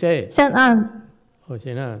 XA. Shen-an. Oh,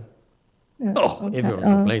 Shin-an. Yeah, Oh, okay. everyone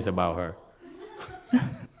complains about her.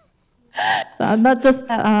 So not just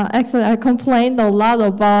that, actually I complained a lot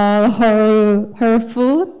about her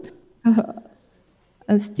food.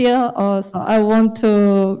 And still, so I want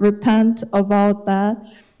to repent about that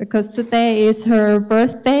because today is her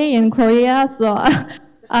birthday in Korea. So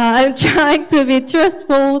I'm trying to be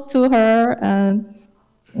truthful to her, and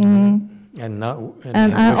I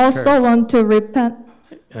also want to repent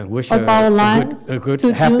and wish about her a good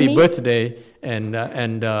happy Jumi. birthday, and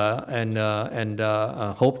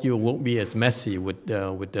hope you won't be as messy with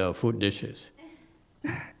the food dishes.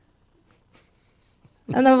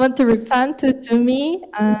 And I want to repent to Jumi,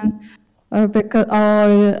 because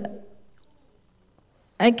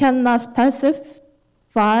I cannot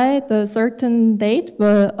specify the certain date,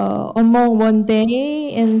 but among one day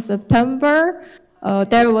in September,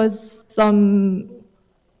 there was some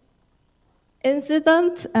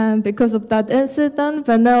incident, and because of that incident,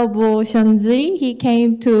 Venerable Shenzi, he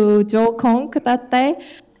came to Jokong that day,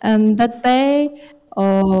 and that day,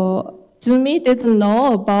 Jumi didn't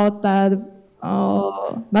know about that.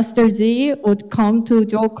 Master Ji would come to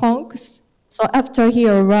Jokong. So after he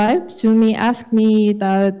arrived, Jumi asked me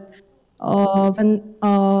that,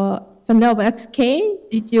 Venerable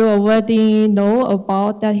XK, did you already know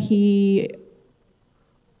about that he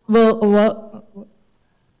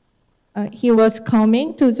was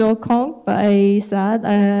coming to Jokong? But I said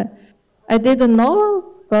I didn't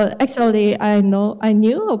know, but actually I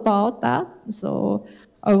knew about that. So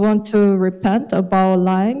I want to repent about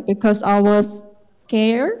lying because I was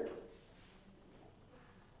scared.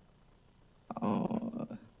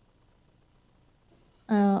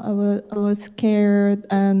 I was scared,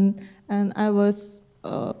 and I was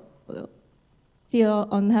still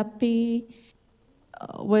unhappy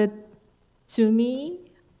with Jumi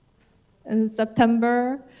in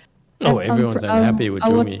September. Oh, everyone's unhappy with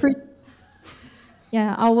Jumi.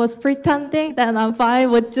 Yeah, I was pretending that I'm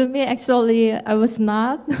fine with Jumi. Actually, I was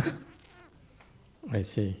not. I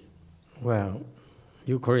see. Well,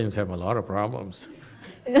 you Koreans have a lot of problems.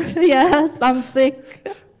 Yes, I'm sick.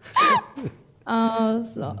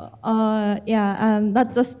 Yeah, and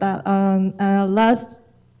not just that. Last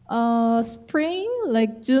spring,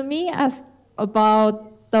 like Jumi asked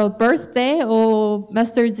about the birthday of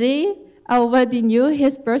Master Ji. I already knew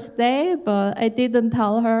his birthday, but I didn't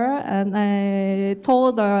tell her, and I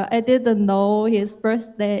told her I didn't know his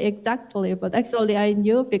birthday exactly, but actually I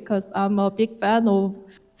knew because I'm a big fan of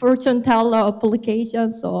fortune teller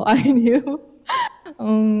applications, so I knew.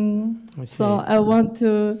 So I want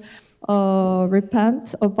to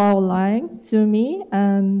repent about lying to me,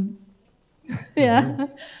 and yeah.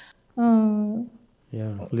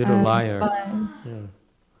 Yeah, little liar. Yeah.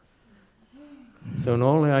 So not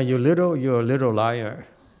only are you little, you're a little liar.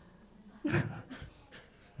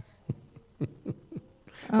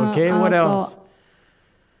 Okay, what else?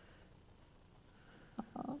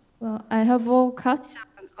 Well, I have a question.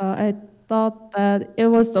 I thought that it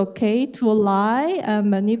was okay to lie and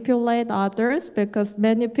manipulate others because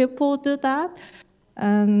many people do that.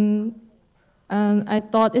 And I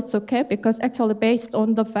thought it's okay because actually based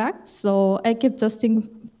on the facts, so I keep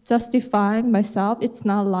justifying myself. It's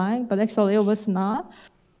not lying, but actually it was not.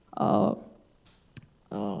 I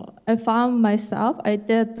found myself, I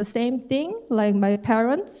did the same thing like my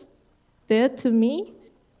parents did to me.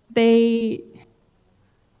 They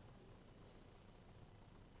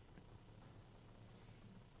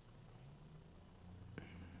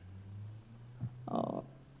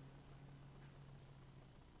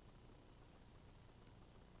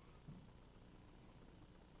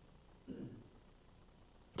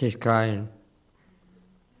She's crying.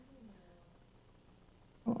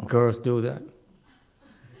 Girls do that.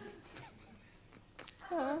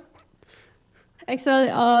 Actually,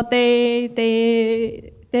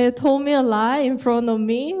 they told me a lie in front of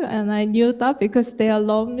me, and I knew that because they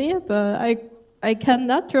love me, but I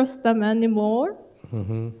cannot trust them anymore.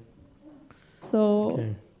 Mm-hmm. So.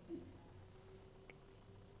 Okay.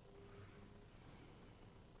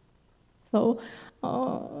 So,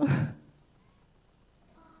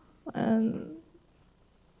 and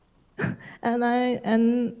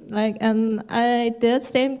I did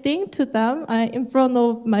same thing to them. In front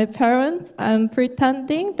of my parents, I'm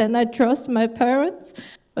pretending that I trust my parents,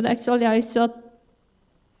 but actually I shot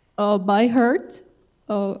my heart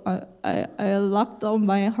So I locked on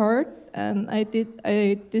my heart, and I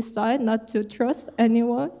decided not to trust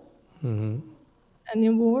anyone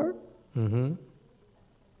anymore.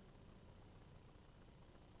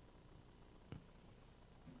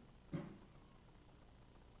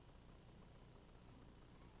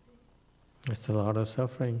 It's a lot of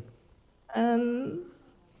suffering. And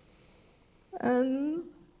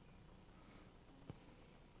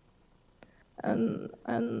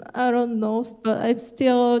I don't know, but I'm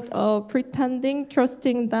still pretending,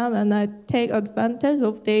 trusting them, and I take advantage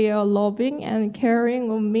of their loving and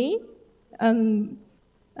caring on me, and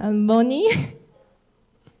money.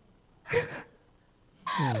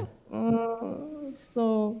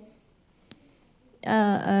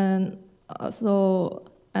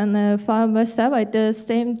 And I found myself, I did the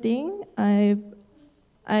same thing. I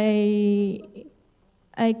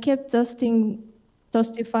kept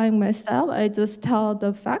justifying myself. I just tell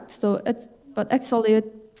the fact. But actually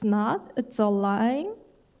it's not. It's a lie.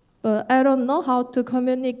 But I don't know how to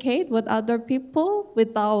communicate with other people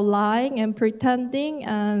without lying and pretending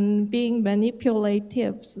and being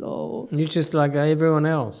manipulative. So You're just like everyone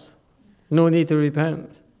else. No need to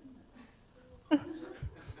repent.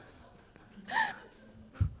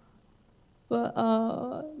 But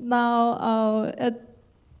now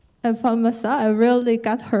I found myself, I really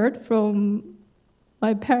got hurt from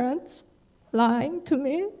my parents lying to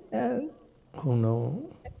me, and Oh no.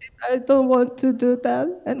 I don't want to do that.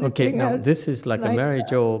 Okay, now this is like a Mary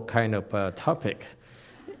Jo kind of topic.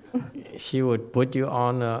 She would put you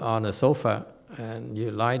on a sofa, and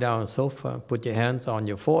you lie down on the sofa, put your hands on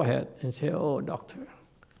your forehead, and say, "Oh, doctor,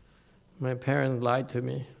 my parents lied to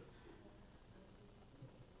me."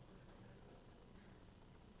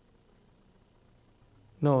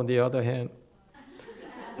 No, the other hand.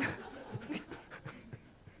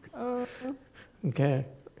 Okay.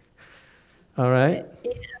 All right.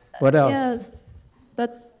 What else? Yes,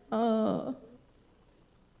 that's what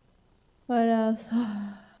else?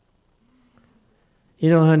 You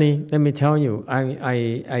know, honey, let me tell you,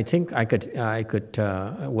 I think I could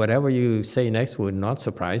whatever you say next would not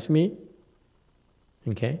surprise me.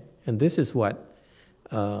 Okay? And this is what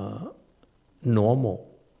normal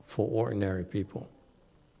for ordinary people.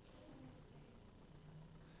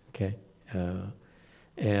 Okay?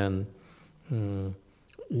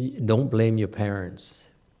 Don't blame your parents.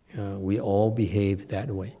 We all behave that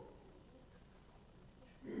way.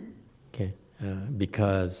 Okay?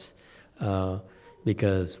 Because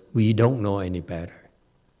we don't know any better.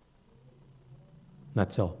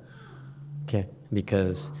 That's all. Okay?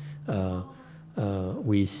 Because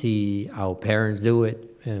we see our parents do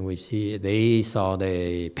it, and we see they saw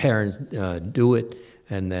their parents do it,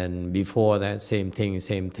 and then before that, same thing.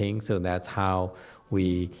 So that's how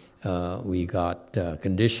we got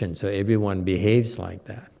conditioned. So everyone behaves like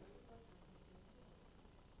that.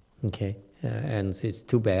 Okay, and it's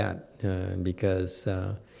too bad because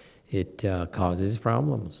it causes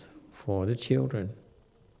problems for the children,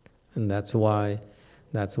 and that's why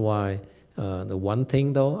the one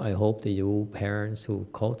thing though, I hope that you parents who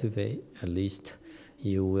cultivate, at least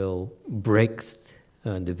you will break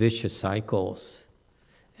the vicious cycles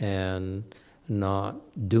and not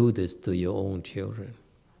do this to your own children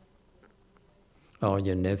or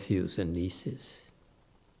your nephews and nieces.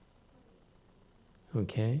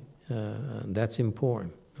 Okay? That's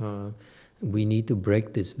important. We need to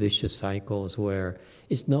break these vicious cycles where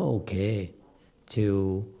it's not okay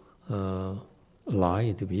to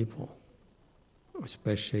lie to people,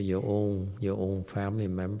 especially your own family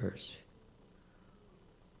members.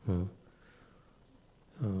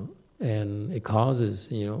 And it causes,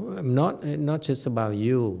 not just about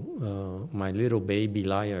you, my little baby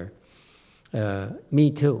liar.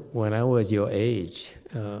 Me too. When I was your age,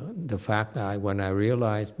 the fact that when I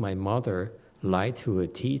realized my mother lied through her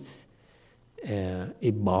teeth,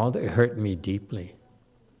 it hurt me deeply.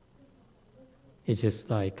 It's just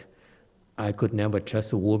like I could never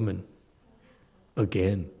trust a woman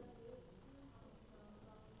again.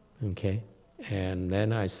 Okay? And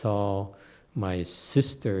then I saw my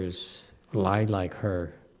sisters lie like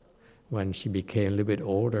her when she became a little bit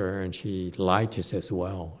older, and she lied just as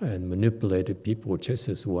well and manipulated people just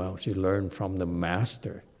as well. She learned from the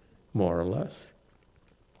master, more or less.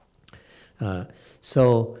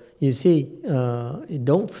 So you see,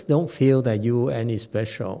 don't feel that you any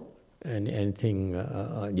special and anything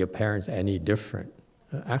your parents any different.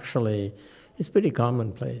 Actually, it's pretty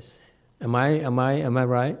commonplace. Am I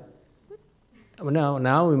right?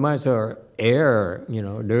 Now we might as well air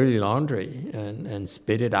dirty laundry and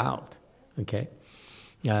spit it out. Okay,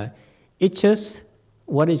 it's just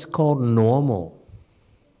what is called normal.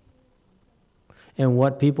 And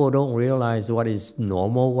what people don't realize, what is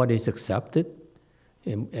normal, what is accepted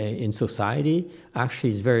in society, actually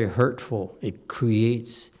is very hurtful. It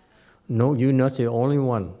creates, no, you're not the only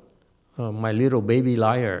one. My little baby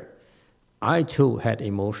liar, I too had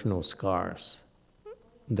emotional scars.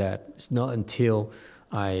 That it's not until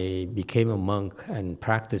I became a monk and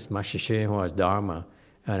practiced Master ShenXiu's Dharma,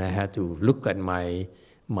 and I had to look at my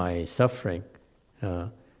suffering,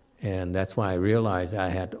 and that's why I realized I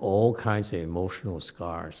had all kinds of emotional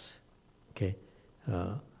scars. Okay,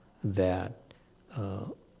 that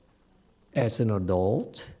as an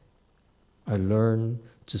adult, I learned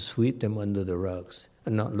to sweep them under the rugs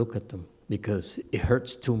and not look at them because it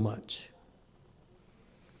hurts too much.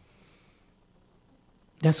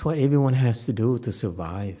 That's what everyone has to do to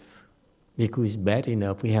survive. Because it's bad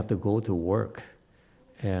enough, we have to go to work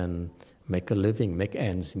and make a living, make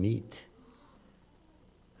ends meet.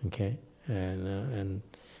 Okay, and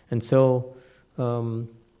so to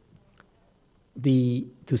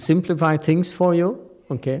simplify things for you,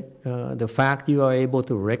 okay, the fact you are able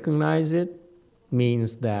to recognize it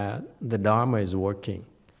means that the Dharma is working.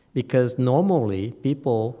 Because normally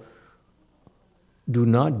people do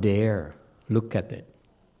not dare look at it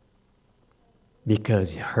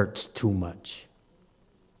because it hurts too much.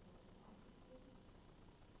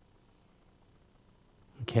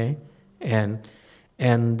 Okay, and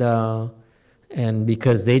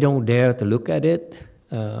because they don't dare to look at it,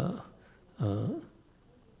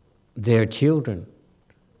 their children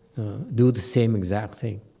do the same exact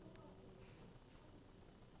thing.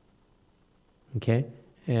 Okay,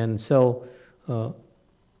 and so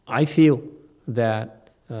I feel that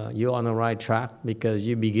you're on the right track because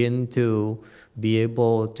you begin to be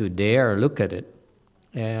able to dare look at it,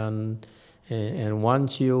 and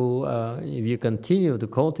once you, if you continue to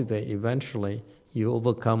cultivate, eventually you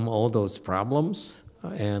overcome all those problems,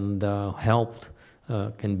 and help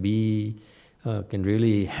can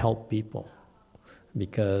really help people,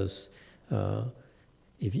 because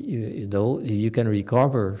if you can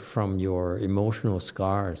recover from your emotional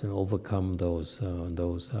scars and overcome those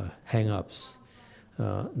hang-ups,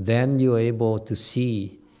 then you're able to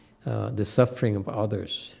see the suffering of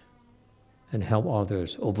others and help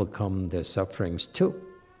others overcome their sufferings too,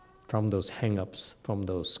 from those hang-ups, from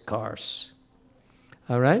those scars.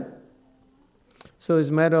 All right? So it's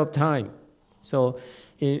a matter of time. So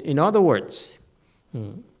in other words,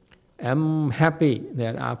 I'm happy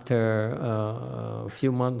that after a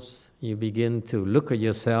few months you begin to look at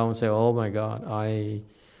yourself and say, oh my God,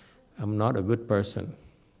 I'm not a good person.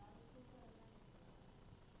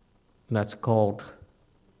 That's called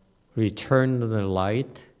return to the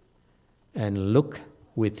light and look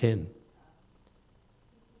within.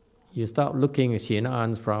 You stop looking at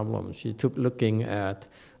ShenXiu's problems. You stop looking at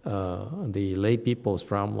the lay people's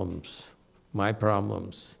problems, my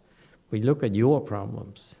problems. We look at your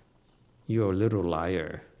problems. You're a little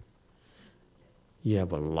liar. You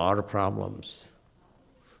have a lot of problems.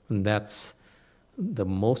 And that's the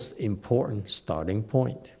most important starting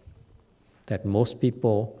point that most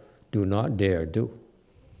people do not dare do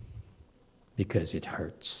because it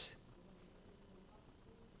hurts.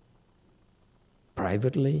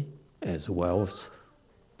 Privately as well as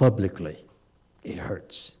publicly, it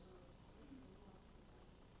hurts.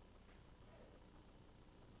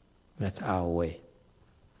 That's our way.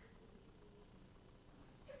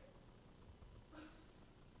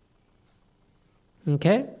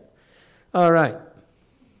 Okay? All right.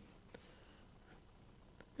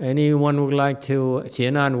 Anyone would like to,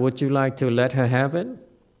 ShenXiu, would you like to let her have it?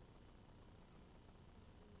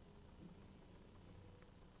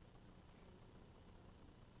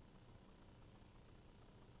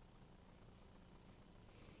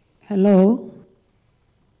 Hello.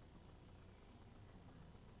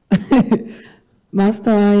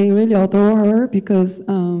 Master, I really adore her because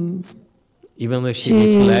even though she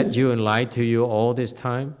misled you and lied to you all this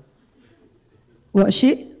time? Well,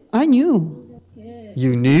 I knew.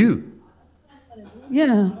 You knew?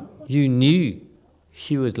 Yeah. You knew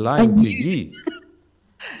she was lying to you.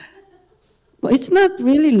 But it's not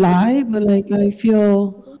really lie, but like I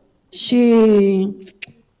feel she's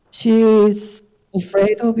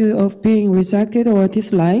afraid of being rejected or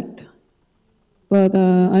disliked. But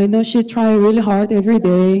I know she tried really hard every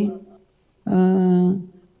day.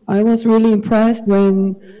 I was really impressed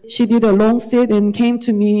when she did a long sit and came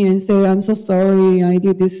to me and said, I'm so sorry, I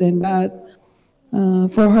did this and that.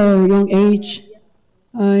 For her young age,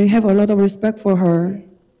 I have a lot of respect for her.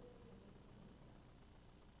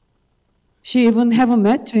 She even haven't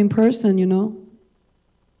met you in person, you know.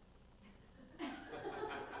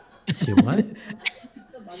 She what?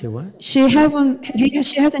 She what? She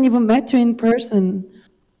hasn't even met you in person,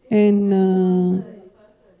 and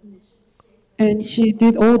she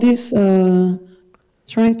did all this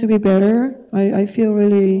trying to be better. I feel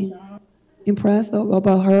really impressed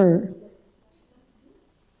about her.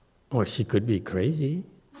 Or she could be crazy.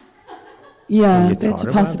 Yeah, you that's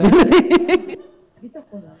a thought about possibility.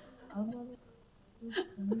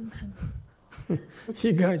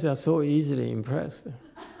 You guys are so easily impressed.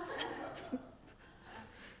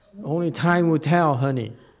 Only time will tell,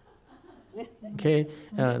 honey. Okay,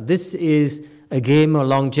 this is a game of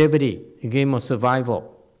longevity, a game of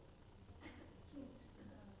survival.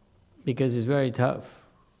 Because it's very tough.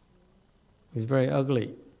 It's very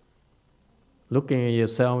ugly. Looking at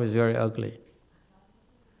yourself is very ugly.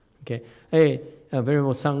 Okay. Hey, very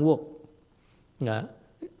much Sang-Wok.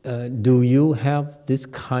 Do you have this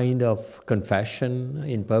kind of confession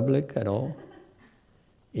in public at all?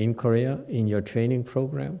 In Korea, in your training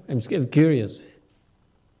program? I'm curious.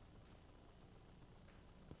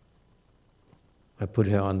 I put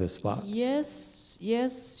her on the spot. Yes,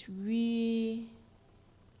 we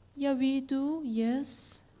do,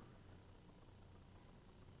 yes.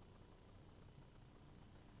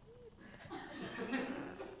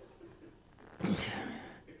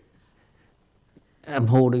 I'm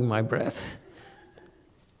holding my breath.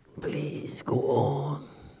 Please go on.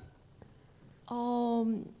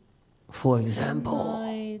 For example,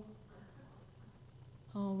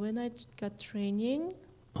 when I got training,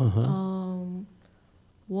 uh-huh.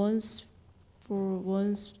 once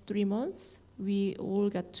 3 months, we all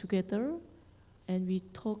got together and we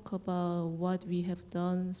talk about what we have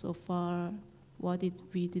done so far,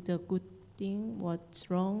 we did a good thing,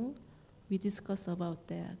 what's wrong. We discuss about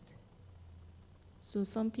that. So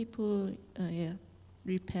some people,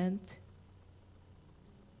 repent.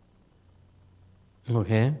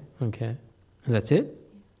 Okay. That's it?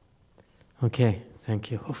 Okay,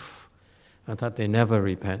 thank you. Oof. I thought they never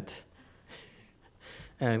repent.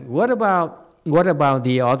 And what about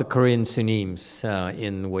the other Korean Sunims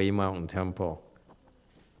in Wei Mountain Temple?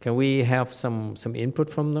 Can we have some input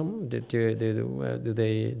from them? Did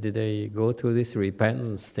they go through this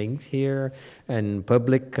repentance things here and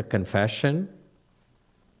public confession?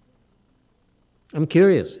 I'm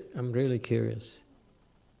curious. I'm really curious.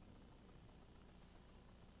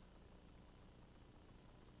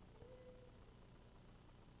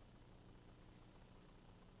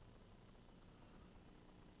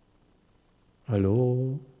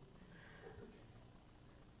 Hello?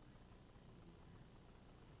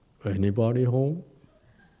 Anybody home?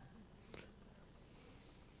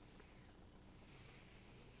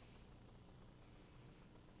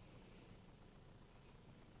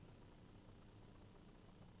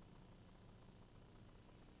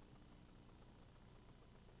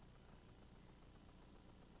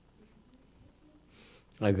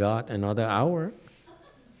 I got another hour.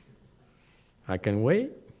 I can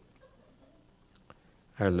wait.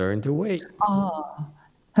 I learned to wait.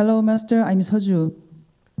 Hello, Master. I'm Seoju.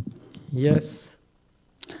 Yes.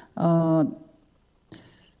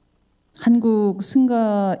 한국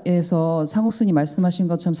승가에서 상옥 스님 말씀하신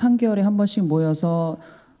것처럼 3개월에 한 번씩 모여서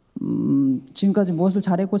지금까지 무엇을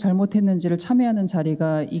잘했고 잘못했는지를 참여하는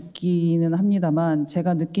자리가 있기는 합니다만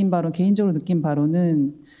제가 개인적으로 느낀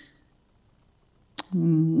바로는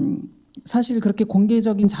사실 그렇게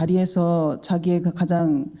공개적인 자리에서 자기의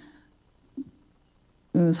가장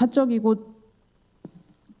사적이고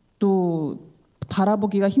또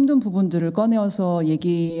바라보기가 힘든 부분들을 꺼내어서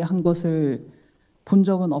얘기한 것을 본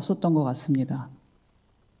적은 없었던 것 같습니다.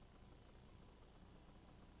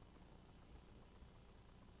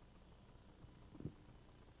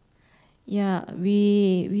 Yeah,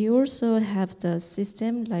 we also have the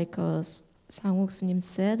system like Sang-Wok S님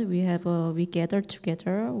said. We gather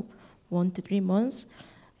together 1 to 3 months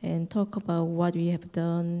and talk about what we have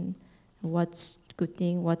done, what's good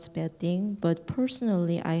thing, what's bad thing. But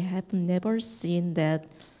personally, I have never seen that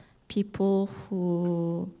people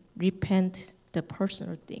who repent the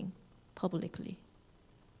personal thing publicly.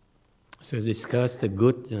 So discuss the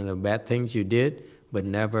good and the bad things you did, but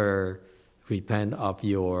never repent of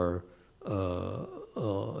your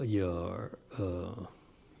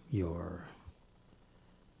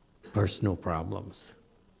personal problems,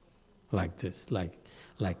 like this, like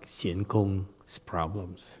Xian Kong's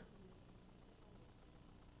problems.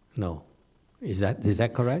 No, is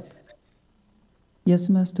that correct? Yes,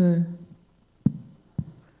 Master.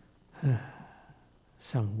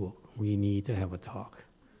 Sang-Wok, we need to have a talk.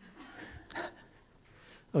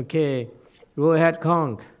 Okay, go ahead,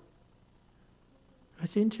 Kong.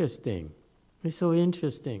 That's interesting. It's so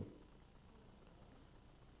interesting.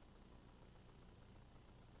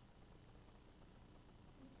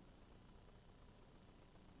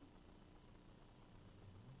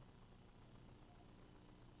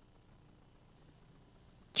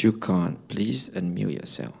 Jukon, please unmute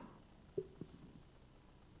yourself.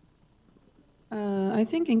 I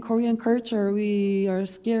think in Korean culture, we are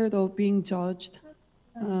scared of being judged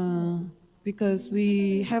because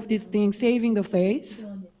we have this thing, saving the face.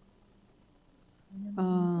 I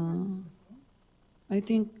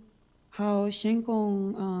think how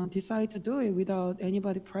Shenkong decided to do it without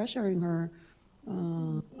anybody pressuring her,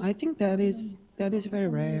 I think that is very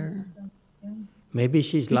rare. Maybe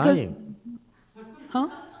she's lying. Huh?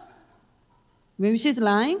 Maybe she's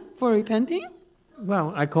lying for repenting?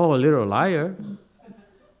 Well, I call her a little liar.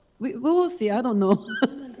 We will see, I don't know.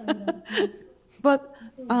 But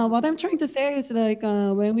what I'm trying to say is like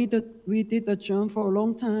when we did the Zoom for a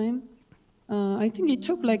long time, I think it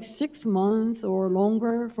took like 6 months or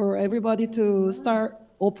longer for everybody to start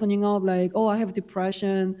opening up like, oh, I have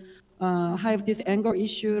depression, I have this anger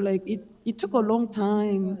issue. Like it took a long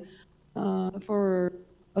time for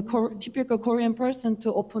a typical Korean person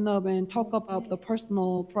to open up and talk about the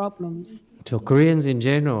personal problems. So Koreans in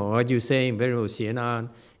general, what you're saying, Venerable Xianan,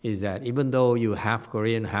 is that even though you half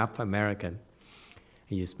Korean, half American,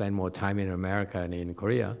 you spend more time in America than in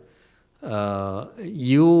Korea,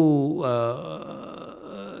 you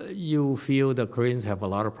feel the Koreans have a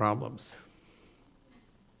lot of problems.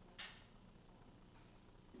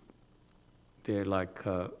 They're like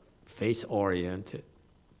face-oriented.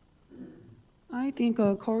 I think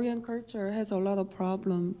Korean culture has a lot of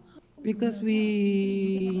problem because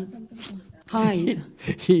we hide.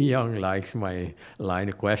 Young likes my line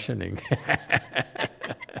of questioning.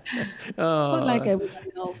 Not like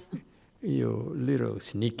everybody else. You little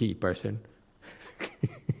sneaky person.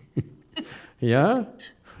 Yeah?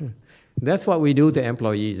 That's what we do to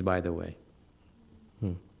employees, by the way.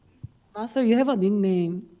 Master, you have a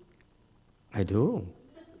nickname. I do.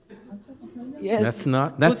 Yes.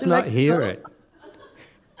 Let's not hear it.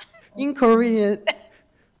 In Korean.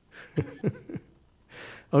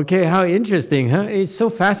 Okay, how interesting, huh? It's so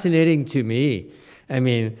fascinating to me. I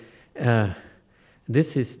mean,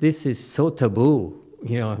 this is so taboo.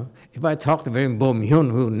 You know, if I talk to Venerable Bo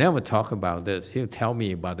Myun, who never talk about this, he'll tell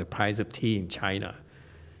me about the price of tea in China,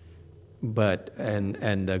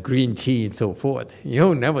 and green tea and so forth.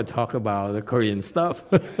 He'll never talk about the Korean stuff.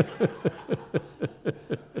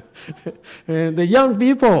 And the young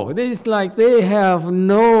people, it's like they have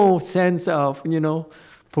no sense of,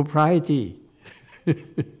 propriety.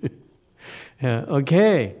 Yeah,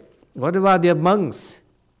 okay, what about the monks?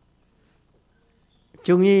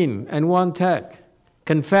 Chung-in and Won-Tek,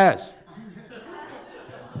 confess.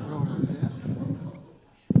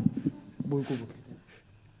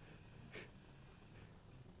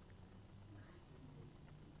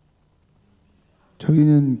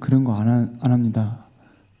 저희는 그런 거 안 합니다.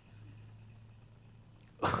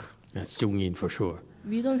 That's Chung-in for sure.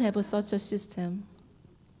 We don't have such a system.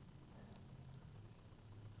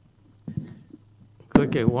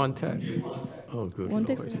 Okay, Won-Tek. Oh, good Lord.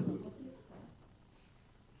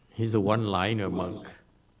 He's a one-liner monk.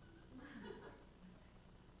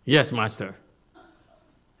 Yes, Master.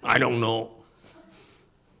 I don't know.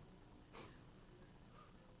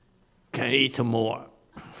 Can I eat some more?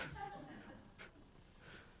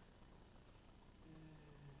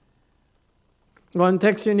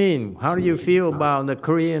 Won-Tek Sunin, how do you feel about the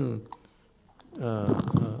Korean?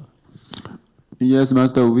 Yes,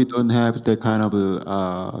 Master. We don't have the kind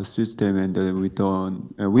of system, and we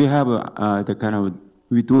don't. We have the kind of.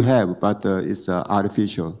 We do have, but it's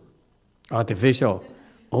artificial. Artificial.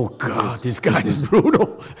 Oh God, yes. This guy is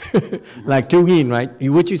brutal. Like Chung-in, right?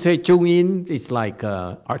 Would you say Chung-in is like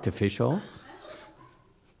artificial?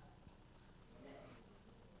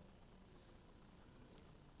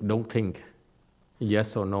 Don't think.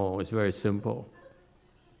 Yes or no. It's very simple.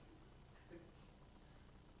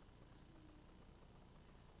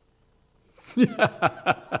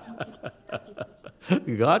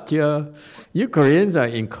 Gotcha. You Koreans are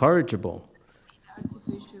incorrigible.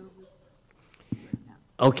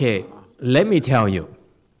 Okay, let me tell you.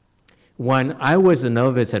 When I was a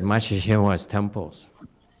novice at Master ShenXiu's temples,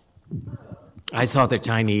 I saw the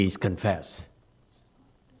Chinese confess.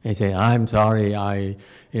 They say, "I'm sorry. I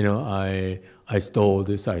stole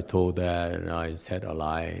this. I told that, and I said a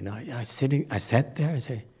lie." And I sat there. I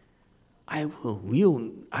say,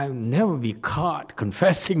 I'll never be caught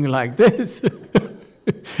confessing like this.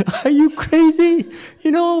 Are you crazy?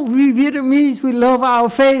 We Vietnamese, we love our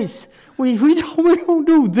face. We don't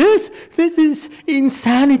do this. This is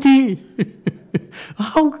insanity.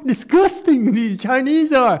 How disgusting these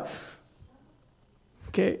Chinese are.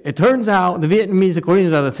 Okay, it turns out the Vietnamese and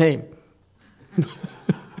Koreans are the same.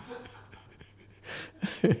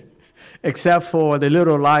 Except for the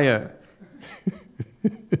little liar.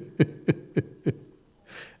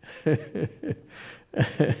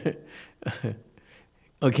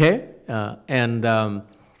 Okay, I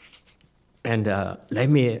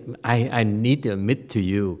need to admit to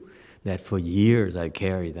you that for years I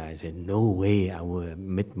carried that. I said, no way I will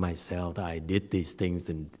admit myself that I did these things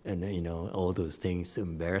and you know, all those things to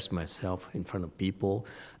embarrass myself in front of people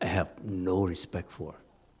I have no respect for.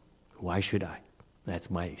 Why should I? That's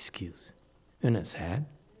my excuse. Isn't that sad?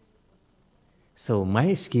 So my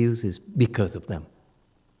excuse is because of them.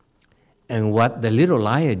 And what the little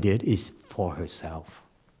liar did is for herself.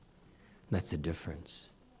 That's the difference.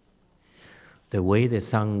 The way the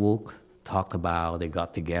Sangwok talk about, they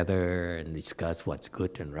got together and discussed what's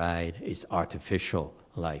good and right, is artificial,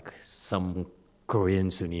 like some Korean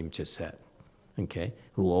Sunim just said, okay,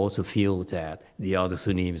 who also feel that the other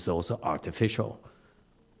Sunim is also artificial.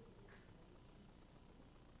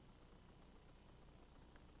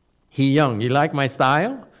 He Young, you like my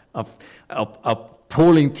style of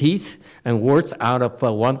pulling teeth and words out of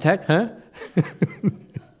one text, huh?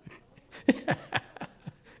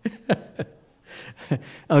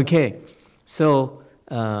 Okay, so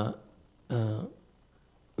let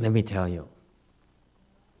me tell you,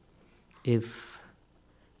 if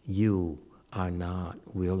you are not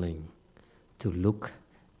willing to look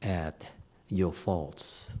at your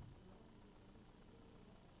faults,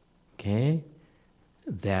 okay,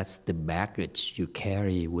 that's the baggage you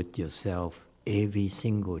carry with yourself every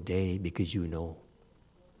single day because you know.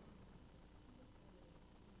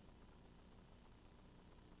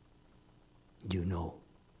 You know,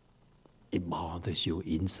 it bothers you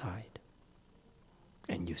inside,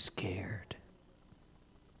 and you're scared.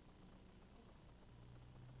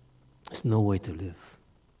 There's no way to live.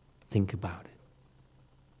 Think about it.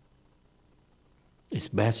 It's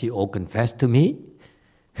best you all confess to me.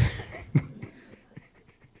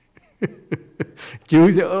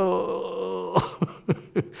 Jews, oh,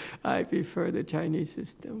 I prefer the Chinese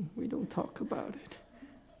system. We don't talk about it.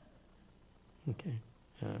 Okay.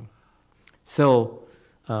 So,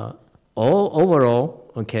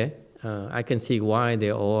 overall, okay, I can see why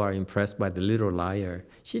they all are impressed by the little liar.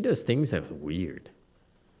 She does things that are weird.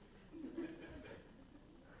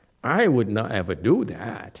 I would not ever do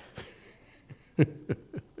that.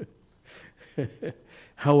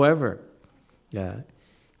 However,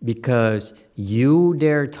 because you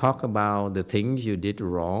dare talk about the things you did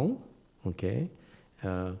wrong, okay,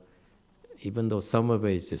 even though some of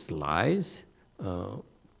it is just lies,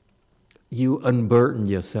 you unburden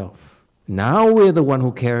yourself. Now we're the one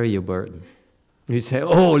who carry your burden. You say,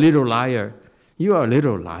 oh, little liar. You are a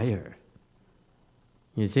little liar.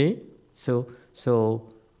 You see? So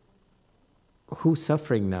who's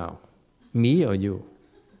suffering now? Me or you?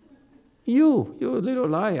 You're a little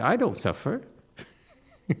liar. I don't suffer.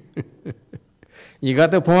 You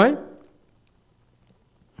got the point?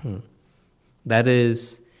 That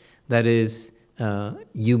is,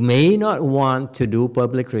 you may not want to do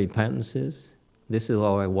public repentances. This is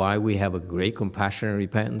why we have a great compassionate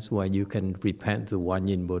repentance, where you can repent to One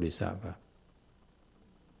Yin Bodhisattva.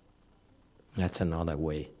 That's another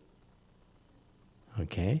way.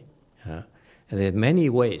 Okay? And there are many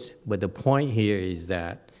ways, but the point here is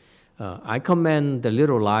that I commend the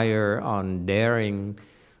little liar on daring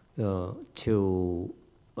to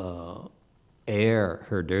air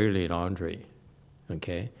her dirty laundry,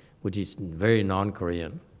 okay, which is very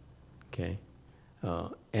non-Korean, okay,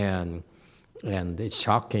 and it's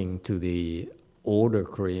shocking to the older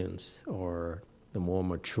Koreans or the more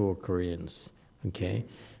mature Koreans, okay,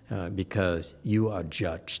 because you are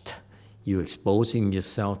judged. You're exposing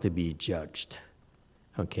yourself to be judged,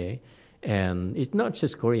 okay, and it's not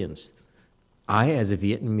just Koreans. I, as a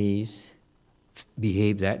Vietnamese,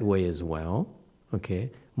 behave that way as well,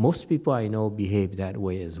 okay. Most people I know behave that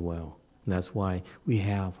way as well. And that's why we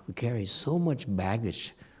carry so much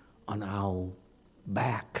baggage on our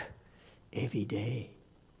back every day.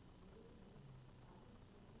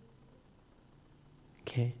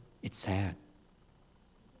 Okay? It's sad.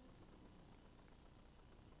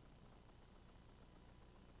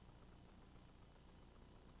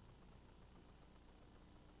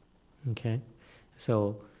 Okay?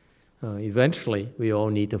 So eventually we all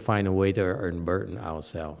need to find a way to unburden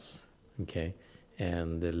ourselves. Okay?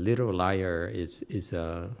 And the little liar is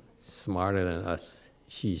smarter than us.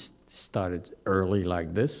 She started early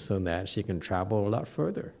like this so that she can travel a lot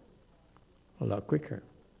further, a lot quicker.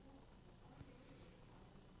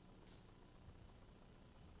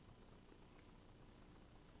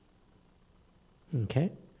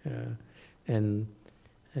 Okay? And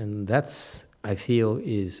that's, I feel,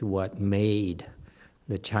 is what made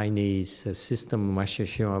the Chinese system Master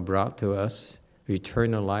Hsuan brought to us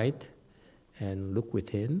return the light and look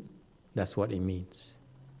within. That's what it means.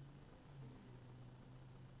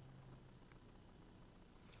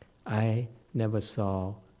 I never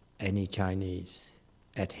saw any Chinese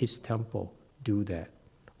at his temple do that,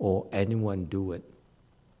 or anyone do it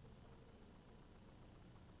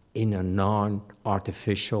in a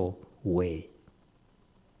non-artificial way.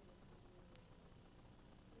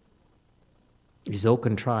 It's so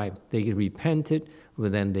contrived. They repented,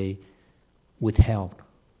 but then they withheld.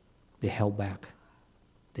 They held back.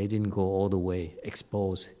 They didn't go all the way,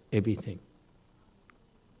 expose everything.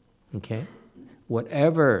 Okay?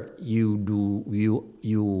 Whatever you do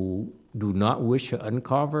not wish to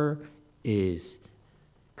uncover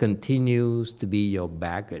continues to be your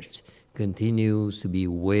baggage, continues to be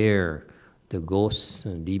where the ghosts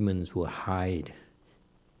and demons will hide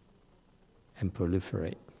and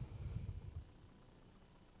proliferate.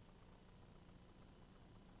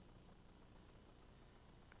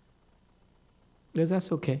 But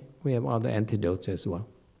that's okay. We have other antidotes as well.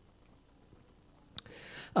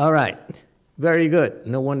 All right. Very good.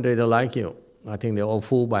 No wonder they like you. I think they're all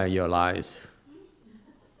fooled by your lies.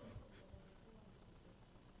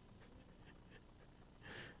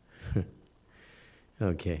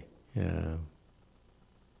 Okay.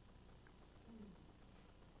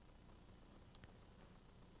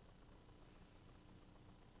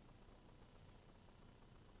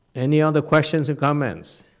 Any other questions or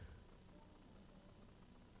comments?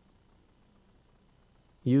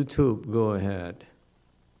 YouTube, go ahead.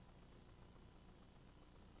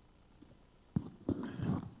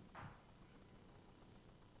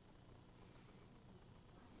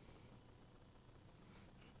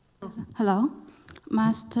 Hello,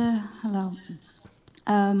 Master. Hello.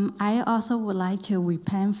 I also would like to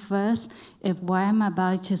repent first if what I'm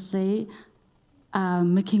about to say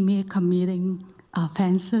making me committing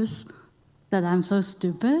offenses, that I'm so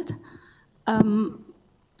stupid.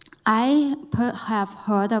 I have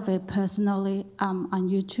heard of it personally on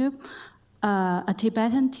YouTube. A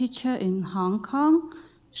Tibetan teacher in Hong Kong,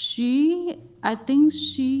 I think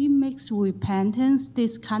she makes repentance,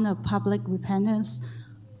 this kind of public repentance,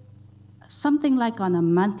 something like on a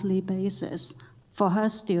monthly basis for her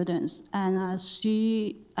students. And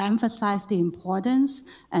she emphasized the importance,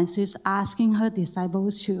 and she's asking her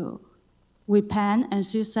disciples to repent. And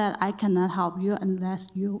she said, I cannot help you unless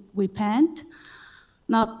you repent.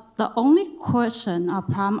 Now, the only question or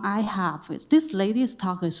problem I have is this lady's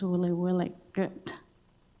talk is really, really good.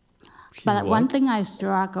 But one thing I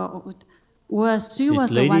struggled was she was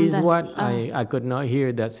the one that... This lady is what? I could not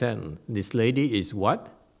hear that sentence. This lady is what?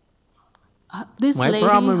 My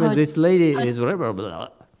problem is this lady is blah, blah, blah.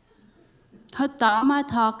 Her Dharma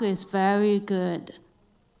talk is very good.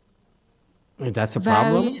 That's a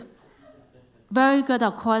problem? Very good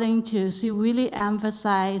according to, she really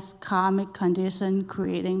emphasized karmic condition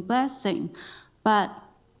creating blessing. But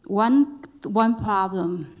one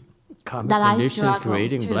problem karmic that conditions I struggle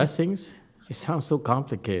creating to, blessings? It sounds so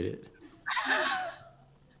complicated.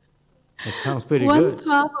 It sounds pretty good.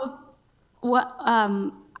 One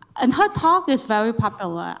problem, and her talk is very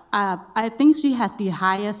popular. I think she has the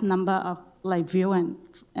highest number of viewing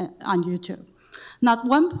on YouTube. Now,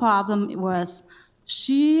 one problem was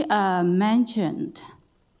she mentioned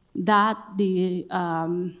that the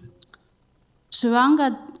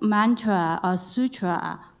Suranga mantra or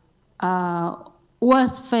sutra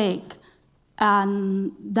was fake,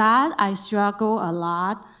 and that I struggle a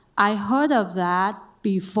lot. I heard of that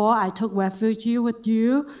before I took refuge with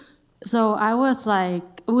you, so I was like,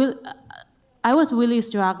 I was really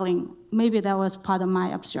struggling. Maybe that was part of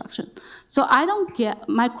my obstruction. So I don't get,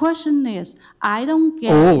 my question is, I don't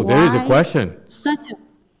get there is a question.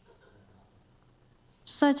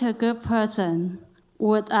 Such a good person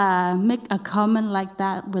would make a comment like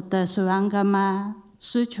that with the Surangama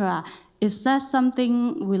Sutra. Is that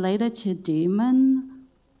something related to demon?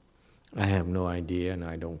 I have no idea and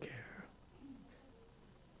I don't care.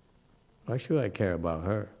 Why should I care about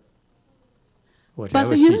her? Whatever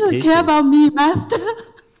but you should care about me, Master.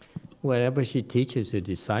 Whatever she teaches the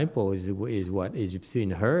disciples is what is between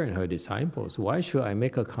her and her disciples. Why should I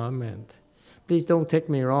make a comment? Please don't take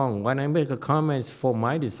me wrong. When I make a comment, it's for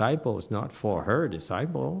my disciples, not for her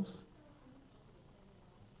disciples.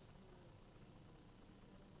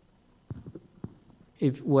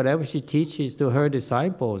 If whatever she teaches to her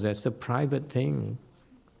disciples, that's a private thing.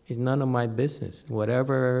 It's none of my business.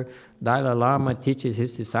 Whatever Dalai Lama teaches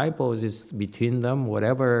his disciples is between them.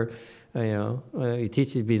 Whatever he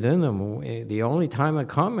teaches between them. The only time I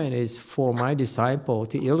comment is for my disciple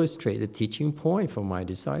to illustrate the teaching point for my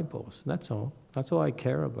disciples. That's all. That's all I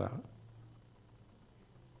care about.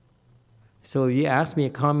 So you ask me a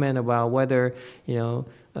comment about whether, you know,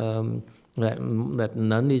 that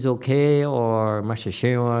none is okay or Master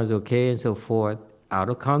ShenXiu is okay and so forth, out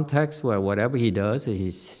of context, where whatever he does to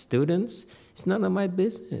his students, it's none of my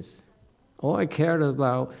business. All I cared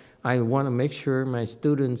about, I want to make sure my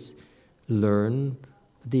students learn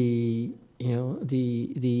the, you know,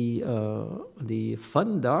 the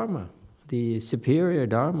fun Dharma, the superior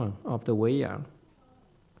Dharma of the Wei Yang,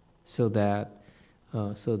 so that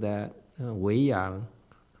Wei Yang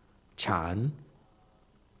Chan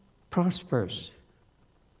prospers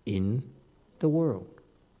in the world.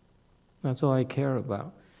 That's all I care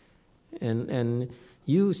about. And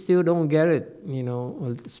you still don't get it, you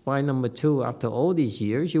know, spine number 2, after all these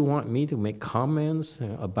years, you want me to make comments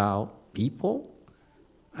about people?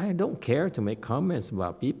 I don't care to make comments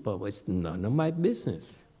about people. It's none of my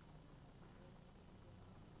business.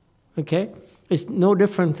 Okay? It's no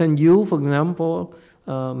different than you, for example,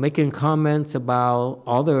 making comments about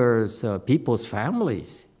others, people's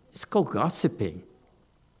families. It's called gossiping.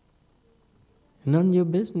 None of your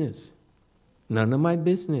business. None of my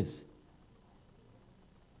business.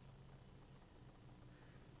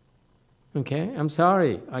 Okay? I'm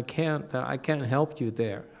sorry. I can't help you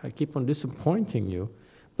there. I keep on disappointing you.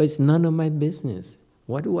 But it's none of my business.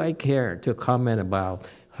 What do I care to comment about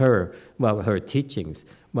her teachings,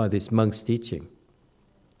 about this monk's teaching?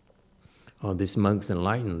 Or this monk's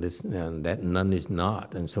enlightened, this and that none is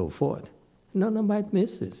not, and so forth. None of my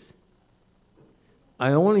business.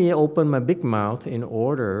 I only open my big mouth in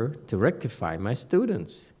order to rectify my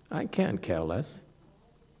students. I can't care less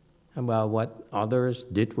about what others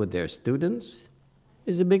did with their students.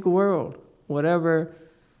 It's a big world. Whatever,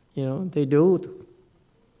 you know, they do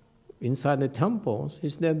inside the temples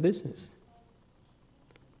is their business.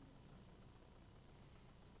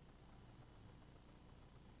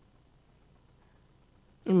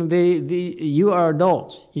 I mean, you are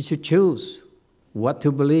adults. You should choose what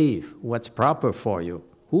to believe, what's proper for you.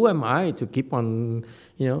 Who am I to keep on,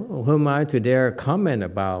 you know, who am I to dare comment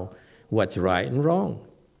about what's right and wrong?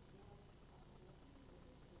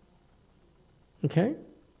 Okay?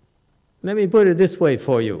 Let me put it this way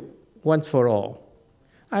for you, once for all.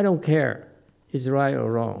 I don't care it's right or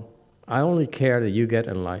wrong. I only care that you get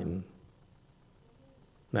enlightened.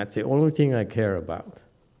 That's the only thing I care about.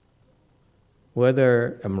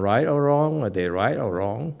 Whether I'm right or wrong, or they're right or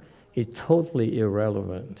wrong, is totally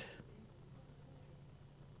irrelevant.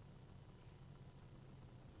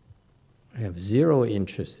 I have zero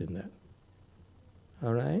interest in that.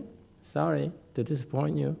 All right? Sorry to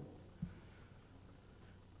disappoint you.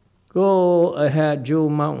 Go ahead, Jewel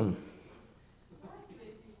Mountain.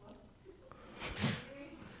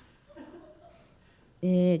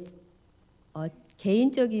 네,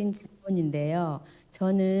 개인적인 질문인데요.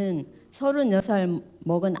 저는 36살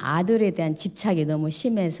먹은 아들에 대한 집착이 너무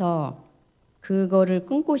심해서 그거를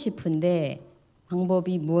끊고 싶은데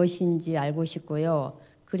방법이 무엇인지 알고 싶고요.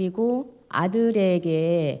 그리고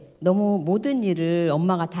아들에게 너무 모든 일을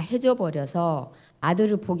엄마가 다 해줘 버려서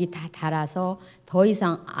아들을 보기 다 달아서 더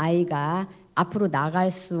이상 아이가 앞으로 나갈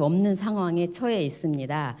수 없는 상황에 처해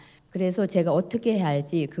있습니다. 그래서 제가 어떻게 해야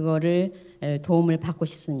할지 그거를 도움을 받고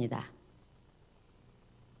싶습니다.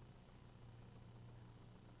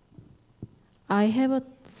 I have a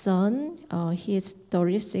son. He is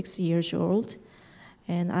 36 years old,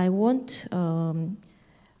 and I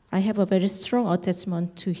have a very strong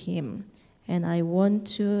attachment to him, and I want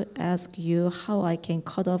to ask you how I can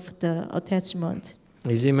cut off the attachment.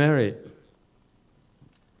 Is he married?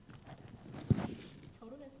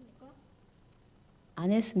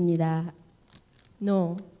 안 했습니다.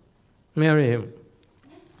 No. Marry him.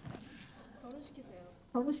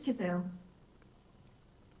 결혼시키세요.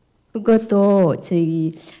 그것도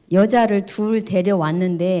저희 여자를 둘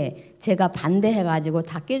데려왔는데 제가 반대해가지고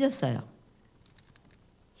다 깨졌어요.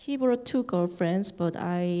 He brought 2 girlfriends, but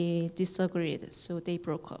I disagreed, so they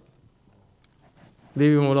broke up.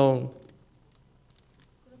 Leave him alone.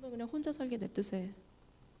 그러면 그냥 혼자 살게 냅두세요.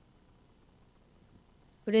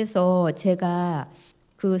 그래서 제가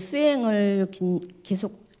그 수행을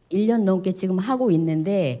계속 1년 넘게 지금 하고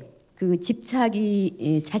있는데 그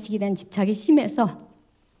집착이 자식에 대한 집착이 심해서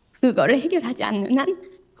그거를 해결하지 않는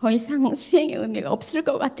한 더 이상 수행의 의미가 없을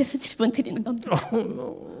것 같아서 질문 드리는 겁니다. Oh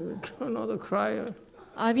no, another crier.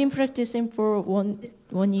 I've been practicing for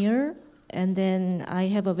one year, and then I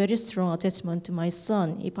have a very strong attachment to my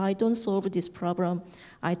son. If I don't solve this problem,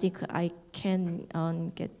 I think I can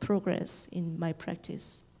get progress in my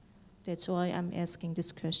practice. That's why I'm asking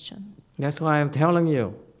this question. That's why I'm telling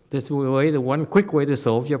you. This way, the one quick way to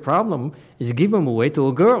solve your problem is give him away to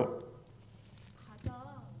a girl.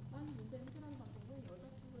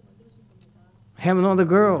 Have another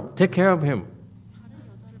girl. Take care of him.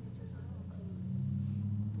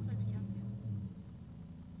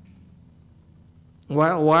 Why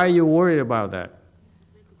are you worried about that?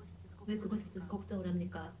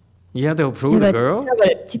 You have to approve the girl?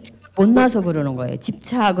 집착을 못 놔서 그러는 거예요.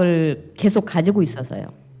 집착을 계속 가지고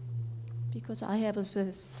있어서요. Because I have a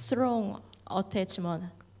strong attachment.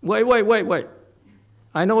 Wait.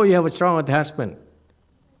 I know you have a strong attachment.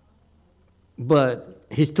 But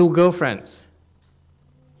his two girlfriends,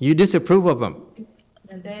 you disapprove of them.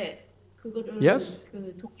 Yes?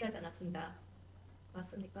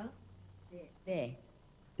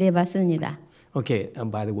 네, 맞습니다. Okay,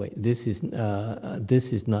 and by the way, this is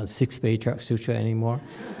not 6th Patriarch Sutra anymore.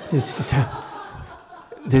 This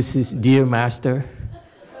is Dear Master.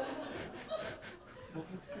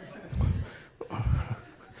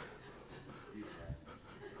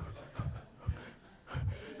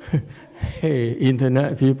 Hey,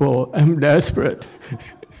 internet people, I'm desperate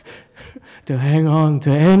to hang on to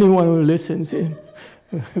anyone who listens in,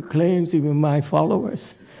 who claims to be my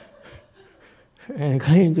followers, and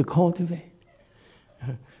claim to cultivate.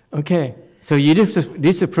 Okay, so you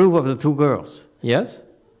disapprove of the two girls, yes?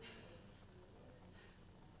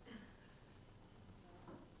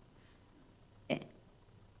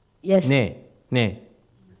 Yes. 네.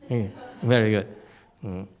 Very good.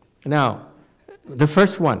 Now, the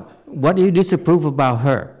first one, what do you disapprove about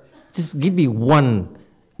her? Just give me one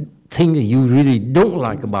thing that you really don't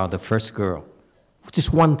like about the first girl.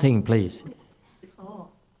 Just one thing, please.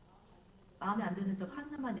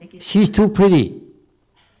 She's too pretty.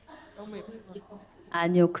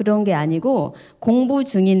 아니요, 그런 게 아니고 공부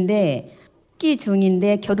중인데 학기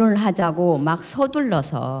중인데 결혼을 하자고 막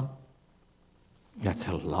서둘러서. That's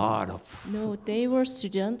a lot of. No, they were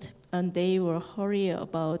students and they were hurry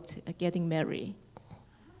about getting married.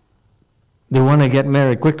 They want to get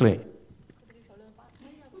married quickly.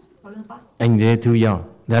 And they're too young.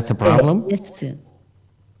 That's the problem? Yes.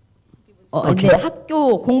 근데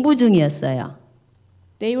학교 공부 중이었어요.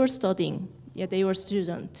 They were studying. Yeah, they were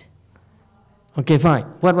student. Okay, fine.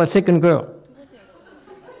 What about second girl?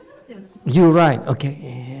 You're right. Okay.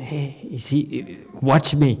 Hey, see,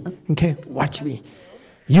 watch me. Okay, watch me.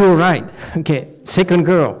 You're right. Okay, second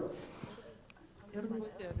girl.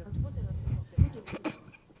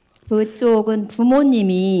 그쪽은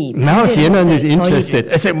부모님이. Now CNN is interested.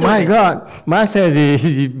 I said, my God, Master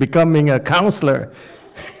is becoming a counselor.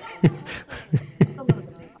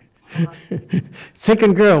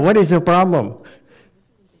 Second girl, what is the problem?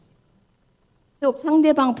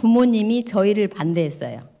 상대방 부모님이 저희를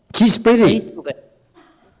반대했어요. She's pretty.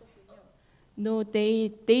 No,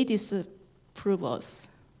 they disapprove us.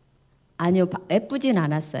 아니요, 예쁘진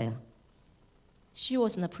않았어요. She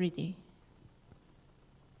was not pretty.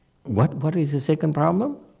 What is the second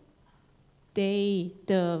problem?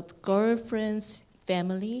 The girlfriend's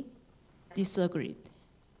family disagreed.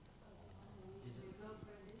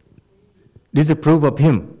 Disapprove of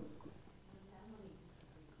him.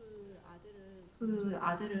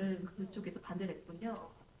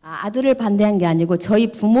 아들을 반대한 게 아니고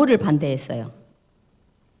저희 부모를 반대했어요.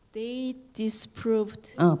 They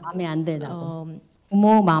disapproved. 마음에 안 들다고.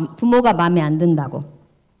 부모가 마음에 안 든다고.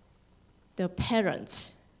 The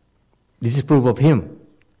parents. Disapprove of him.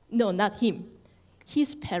 No, not him.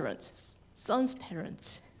 His parents, son's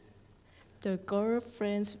parents. The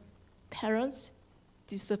girlfriend's parents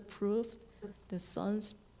disapproved the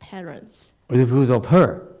son's parents. Disapprove of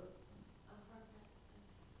her.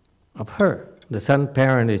 Of her. The son's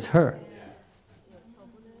parent is her.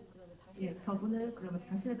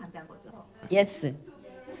 Yes.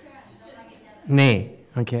 네.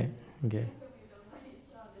 Okay.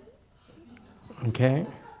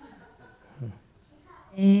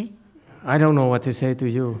 I don't know what to say to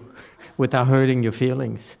you without hurting your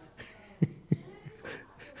feelings.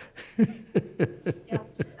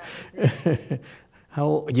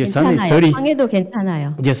 How your son is 30? 상해도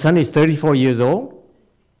괜찮아요. Your son is 34 years old?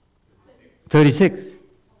 36.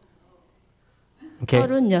 Okay.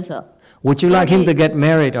 36. Would you like him to get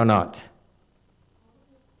married or not?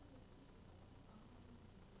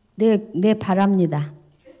 네, 바랍니다.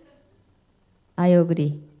 I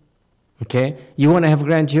agree. Okay. You want to have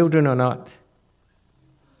grandchildren or not?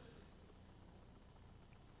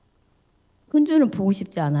 훈주는 보고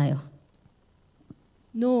싶지 않아요.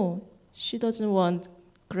 No, she doesn't want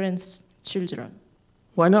grandchildren.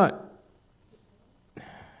 Why not?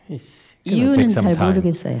 It's gonna 이유는 take some 잘 time.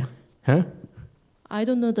 모르겠어요. Huh? I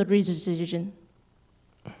don't know the reason.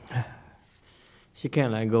 She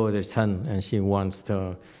can't let go of her son, and she wants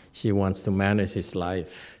to manage his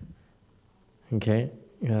life. Okay.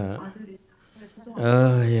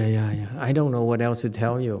 Yeah. I don't know what else to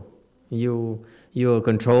tell you. You're a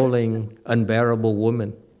controlling, unbearable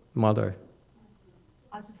woman, mother.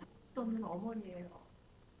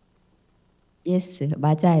 Yes,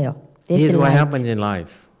 맞아요. Here's what right. happens in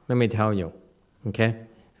life. Let me tell you, okay?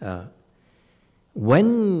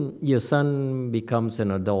 When your son becomes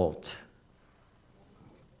an adult,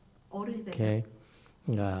 okay,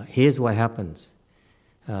 here's what happens.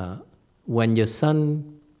 When your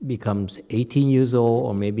son becomes 18 years old,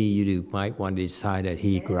 or maybe you might want to decide that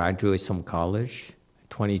he graduates from college,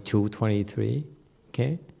 22, 23,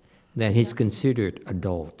 okay, then he's considered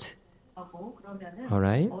adult, all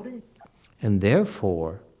right? And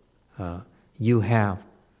therefore, you have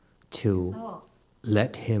to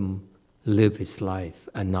let him live his life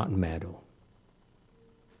and not meddle.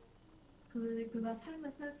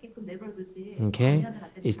 Okay?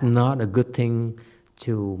 It's not a good thing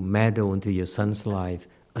to meddle into your son's life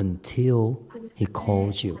until he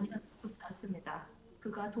calls you.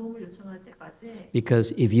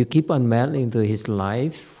 Because if you keep on meddling into his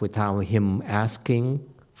life without him asking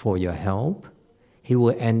for your help, he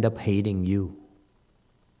will end up hating you.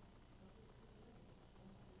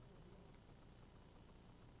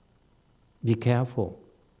 Be careful.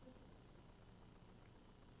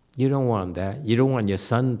 You don't want that. You don't want your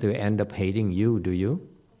son to end up hating you, do you?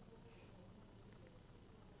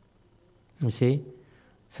 You see?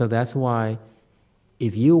 So that's why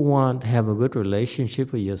if you want to have a good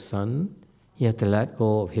relationship with your son, you have to let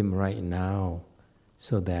go of him right now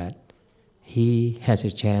so that he has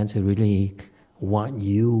a chance to really want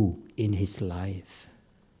you in his life.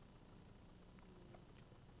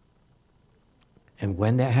 And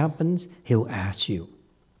when that happens, he'll ask you.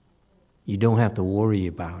 You don't have to worry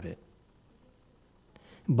about it.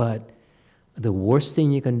 But the worst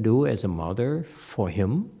thing you can do as a mother for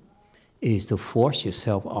him is to force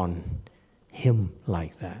yourself on him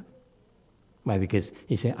like that. Right? Because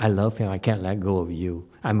he said, I love him, I can't let go of you.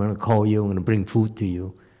 I'm going to call you, I'm going to bring food to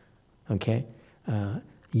you. Okay?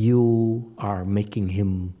 You are making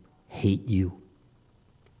him hate you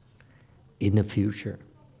in the future.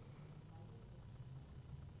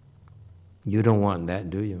 You don't want that,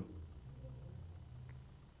 do you?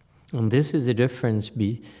 And this is the difference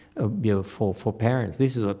for parents.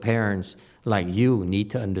 This is what parents like you need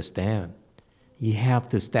to understand. You have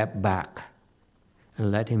to step back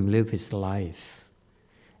and let him live his life.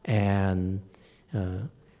 And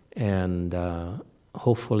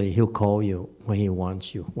hopefully he'll call you when he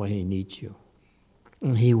wants you, when he needs you.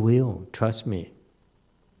 And he will, trust me.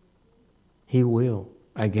 He will,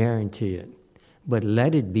 I guarantee it. But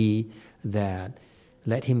let it be that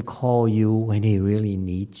let him call you when he really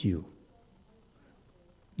needs you.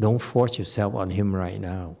 Don't force yourself on him right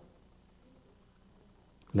now.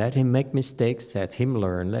 Let him make mistakes, let him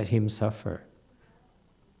learn, let him suffer,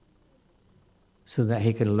 so that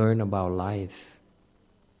he can learn about life.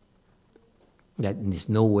 That there's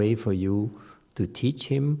no way for you to teach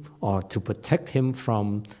him or to protect him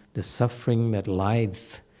from the suffering that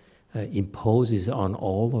life imposes on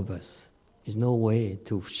all of us. There's no way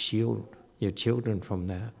to shield your children from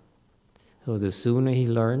that. So the sooner he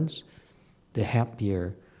learns, the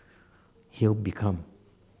happier he'll become.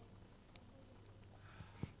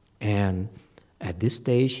 And at this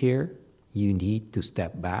stage here, you need to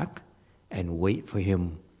step back and wait for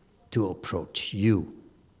him to approach you.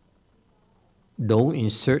 Don't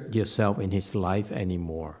insert yourself in his life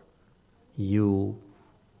anymore. You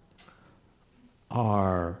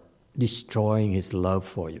are destroying his love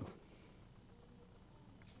for you.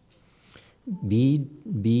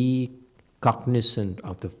 Be cognizant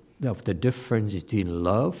of the difference between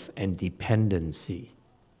love and dependency.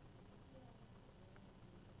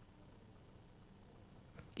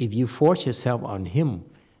 If you force yourself on him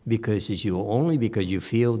only because you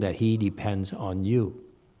feel that he depends on you,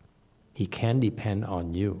 he can depend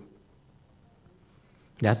on you.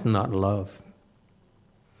 That's not love.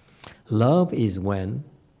 Love is when,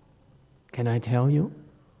 can I tell you,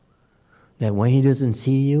 that when he doesn't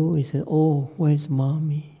see you, he says, oh, where's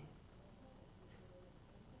mommy?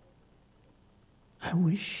 I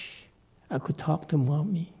wish I could talk to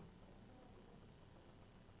mommy.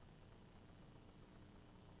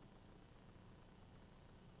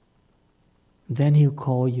 Then he'll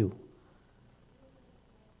call you.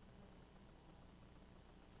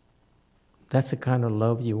 That's the kind of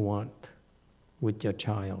love you want with your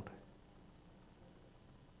child.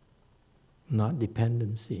 Not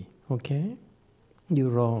dependency, okay? You're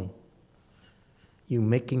wrong. You're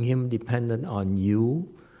making him dependent on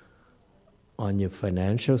you, on your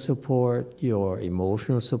financial support, your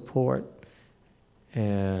emotional support,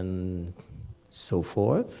 and so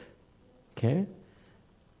forth, Okay?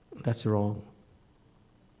 That's wrong.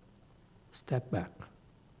 Step back.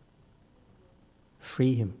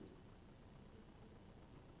 Free him.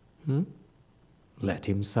 Let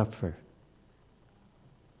him suffer.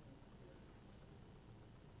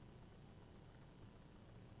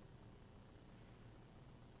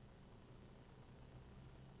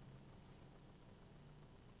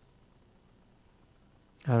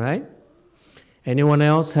 All right? Anyone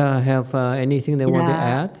else have anything they want to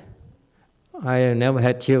add? I never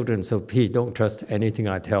had children, so please don't trust anything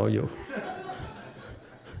I tell you.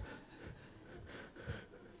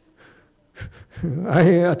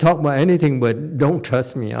 I talk about anything, but don't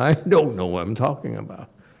trust me. I don't know what I'm talking about.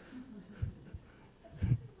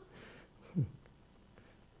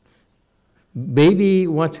 Baby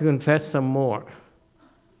wants to confess some more.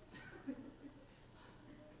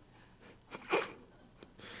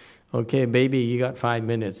 Okay, baby, you got 5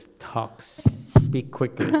 minutes. Talk, speak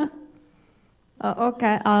quickly.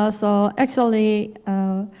 Okay, so actually,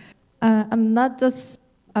 I'm not just,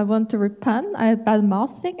 I want to repent. I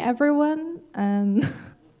bad-mouthing everyone, and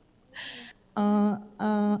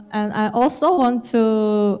I also want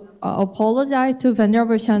to apologize to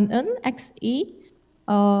Venerable Shen XE.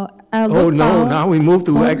 Oh no, now we move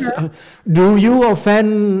to X. Do you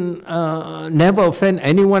offend, never offend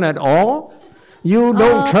anyone at all? You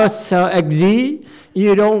don't trust XZ,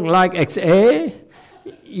 you don't like XA,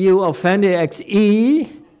 you offended XE.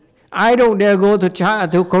 I don't dare go to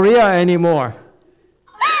China, to Korea anymore.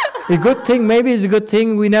 A good thing, maybe it's a good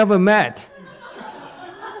thing we never met.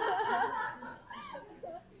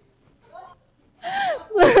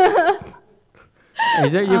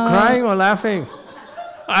 Is that you crying or laughing?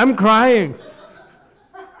 I'm crying.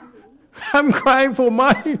 I'm crying for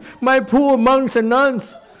my poor monks and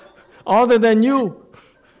nuns. Other than you.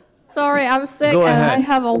 Sorry, I'm sick and I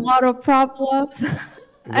have a lot of problems.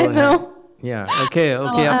 I know. Yeah. Okay.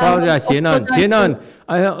 Apologize, Xienan.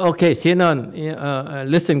 Xienan,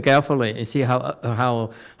 listen carefully and see how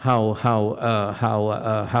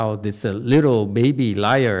this little baby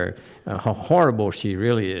liar, how horrible she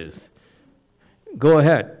really is. Go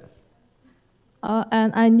ahead.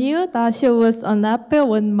 And I knew that she was unhappy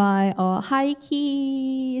with my high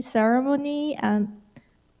key ceremony, and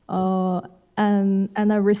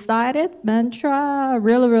I recited mantra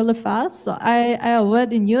really fast. So I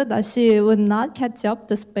already knew that she would not catch up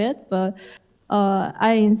the speed, but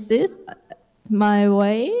I insist my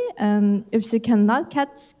way, and if she cannot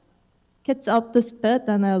catch up the speed,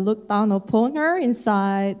 then I look down upon her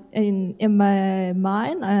inside in my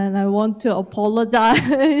mind, and I want to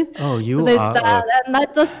apologize. Oh, you are that, and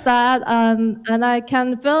not just that, and I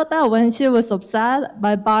can feel that when she was upset,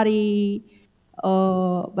 my body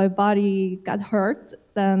got hurt.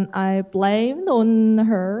 Then I blamed on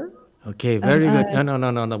her. Okay, very good.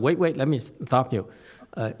 No. Wait. Let me stop you.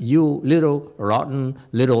 You little rotten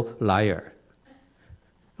little liar.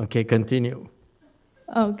 Okay, continue.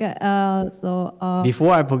 Okay,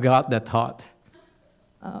 before I forgot that thought.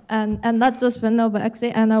 And not just Venerable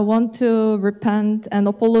XA, and I want to repent and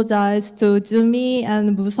apologize to Jumi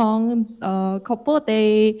and Busong couple.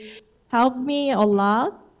 They helped me a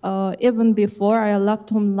lot. Even before I left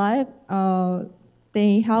home life,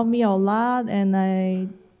 they helped me a lot, and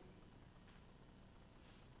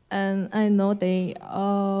I know they,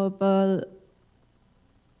 but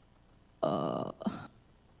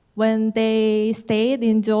when they stayed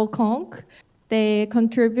in Jokong, they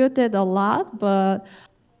contributed a lot, but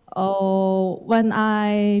when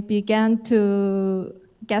I began to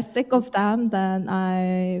get sick of them, then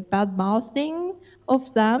I bad-mouthing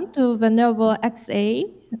of them to Venerable XA.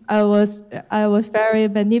 I was very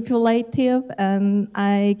manipulative, and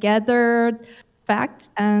I gathered facts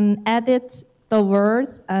and added the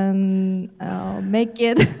words and make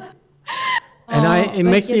it. And it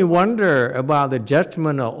makes me wonder about the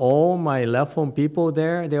judgment of all my left home people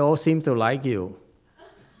there. They all seem to like you.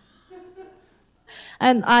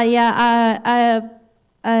 And I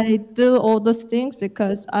do all those things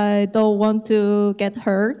because I don't want to get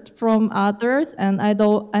hurt from others, and I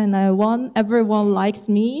want everyone likes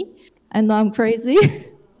me. I know I'm crazy.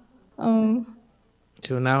 So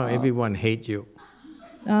now everyone hates you.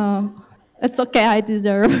 It's okay, I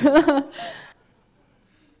deserve.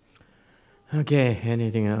 Okay,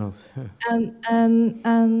 anything else? And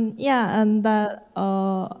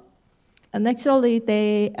actually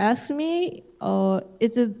they asked me,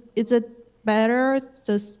 is it better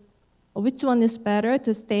which one is better,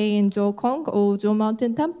 to stay in Jokong or Jo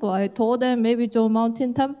Mountain Temple? I told them maybe Jo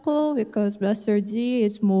Mountain Temple because Master Ji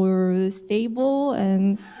is more stable,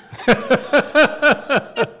 and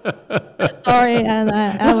so sorry, and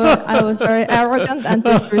I was very arrogant and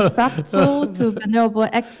disrespectful to Venerable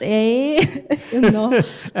XA. You know,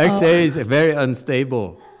 XA is very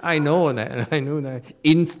unstable. I know that. I know that.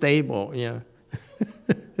 Unstable. Yeah.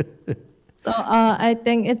 So I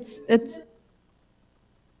think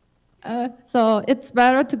so it's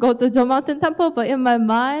better to go to the mountain temple. But in my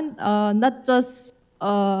mind, not just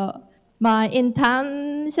my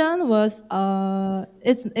intention was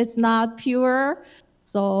it's not pure.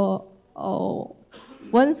 So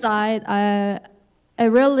one side, I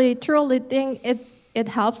really truly think it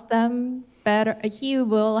helps them better. He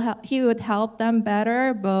would help them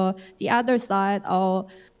better. But the other side,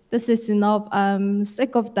 this is enough. I'm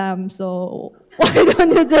sick of them. So why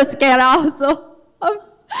don't you just get out? So I'm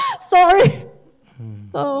sorry.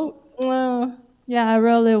 So yeah, I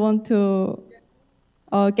really want to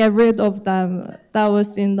get rid of them. That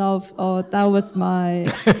was enough. That was my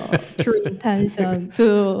true intention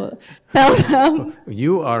to tell them.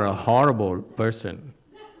 You are a horrible person.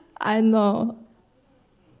 I know.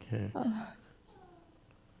 Okay.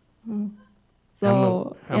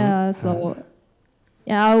 So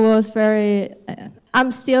yeah, I was I'm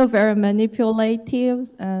still very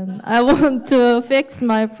manipulative, and I want to fix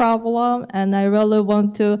my problem, and I really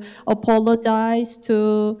want to apologize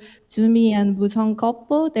to Jumi and Buchong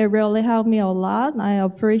couple. They really helped me a lot. I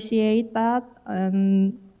appreciate that,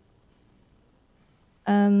 and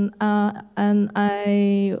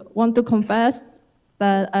I want to confess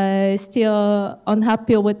that I still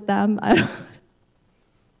unhappy with them. I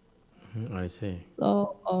see.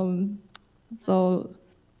 So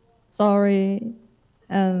sorry,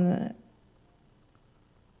 and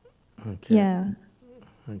okay. Yeah.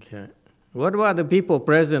 Okay. What about the people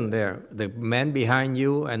present there? The man behind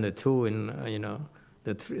you and the two in,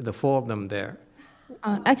 the four of them there.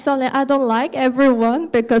 Actually, I don't like everyone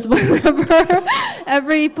because whenever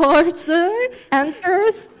every person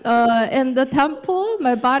enters in the temple,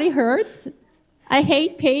 my body hurts. I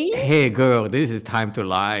hate pain. Hey girl, this is time to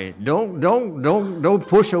lie. Don't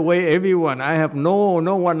push away everyone. I have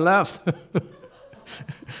no one left.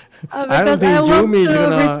 I don't think Jumi is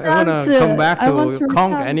gonna come back to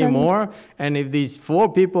Conk anymore. And if these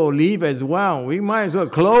four people leave as well, we might as well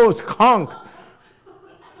close Conk.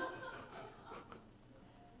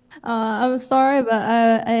 I'm sorry, but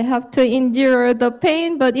I have to endure the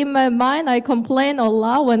pain. But in my mind, I complain a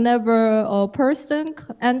lot whenever a person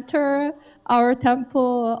enter our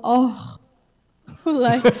temple.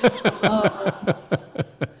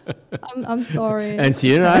 I'm sorry. And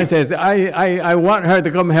Sienna says, I want her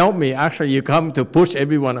to come help me. Actually, you come to push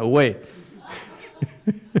everyone away.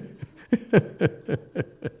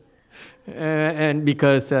 And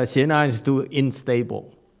because Sienna is too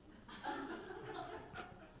unstable.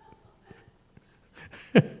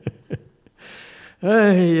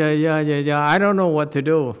 Yeah. I don't know what to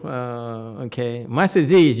do. Okay. Master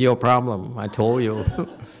Z is your problem. I told you.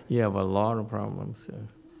 You have a lot of problems.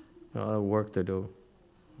 A lot of work to do.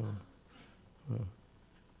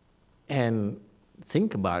 And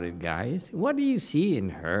think about it, guys. What do you see in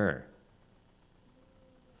her?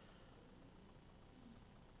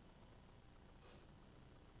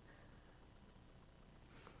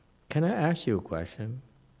 Can I ask you a question?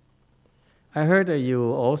 I heard that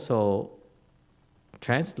you also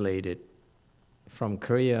translated from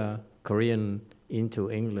Korean into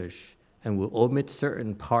English and will omit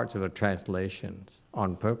certain parts of the translations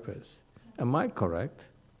on purpose. Am I correct?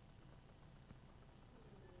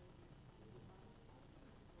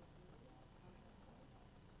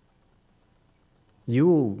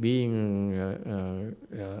 You being,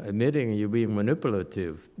 admitting you being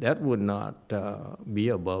manipulative, that would not be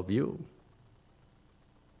above you,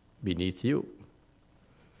 beneath you.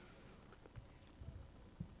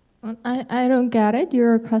 I don't get it.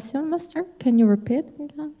 Your question, Master? Can you repeat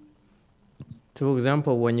again? For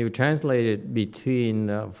example, when you translated between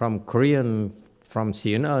from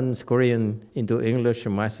CNN's Korean into English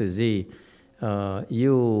and Master Z,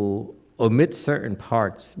 you omit certain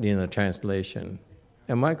parts in the translation.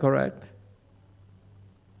 Am I correct?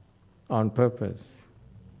 On purpose.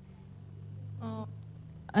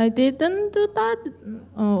 I didn't do that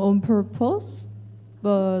on purpose.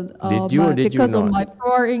 But did you or did because you not? of my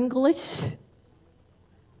poor English.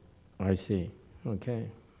 I see. Okay.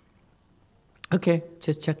 Okay,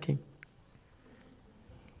 just checking.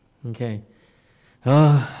 Okay.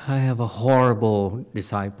 I have a horrible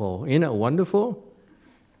disciple. Isn't it wonderful?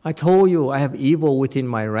 I told you I have evil within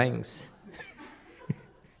my ranks.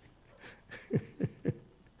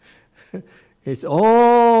 It's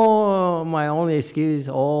all my only excuse,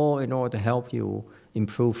 all in order to help you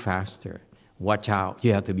improve faster. Watch out.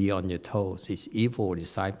 You have to be on your toes. This evil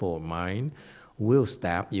disciple of mine will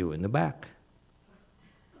stab you in the back.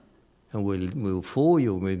 And will fool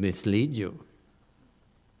you, will mislead you.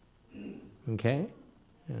 Okay?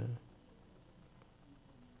 Yeah.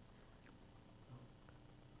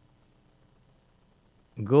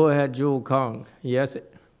 Go ahead, Jewel Kong. Yes,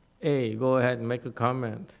 hey, go ahead and make a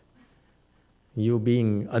comment. You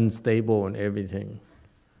being unstable and everything.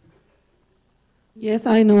 Yes,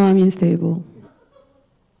 I know I'm unstable.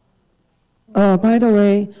 By the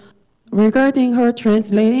way, regarding her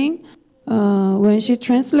translating, when she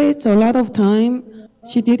translates a lot of time,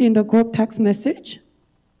 she did in the group text message.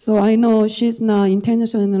 So I know she's not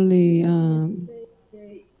intentionally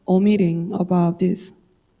omitting about this.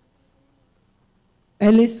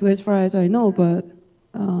 At least as far as I know, but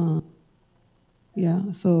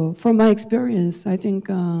yeah, so from my experience, I think,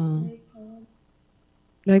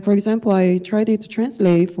 like for example, I tried to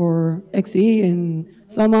translate for XE and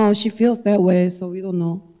somehow she feels that way, so we don't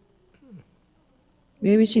know.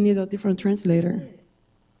 Maybe she needs a different translator.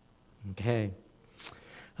 Okay.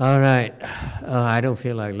 All right. I don't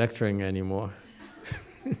feel like lecturing anymore.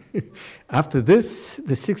 After this,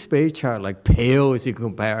 the 6th Patriarch like pales in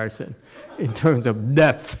comparison in terms of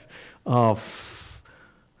depth of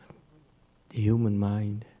the human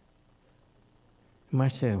mind.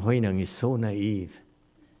 Master Huineng is so naive.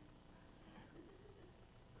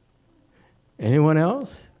 Anyone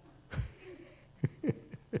else?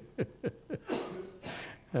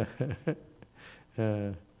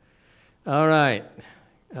 All right.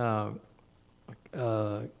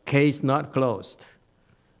 Case not closed.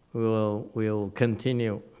 We'll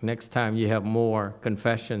continue. Next time you have more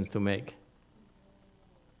confessions to make.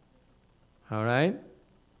 All right?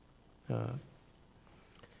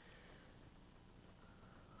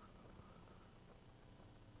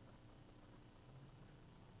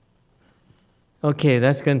 Okay,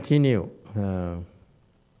 let's continue.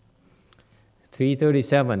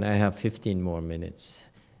 3:37, I have 15 more minutes.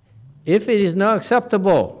 If it is not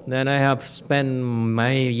acceptable, then I have spent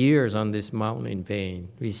my years on this mountain in vain,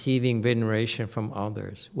 receiving veneration from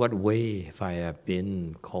others. What way have I have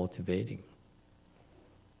been cultivating?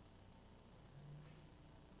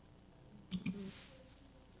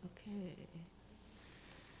 Okay.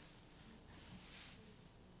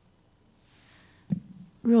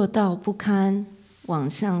 若道不堪，往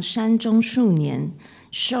向山中数年，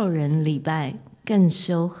受人礼拜，更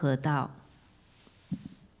修何道？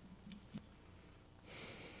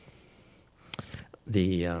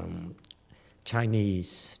 The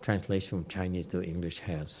Chinese translation from Chinese to English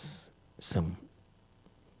has some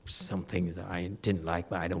things that I didn't like,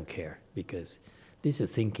 but I don't care because this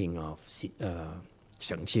is thinking of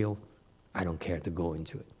ShenXiu. I don't care to go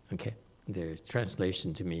into it. Okay, the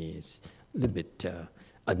translation to me is a little bit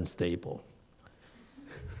unstable.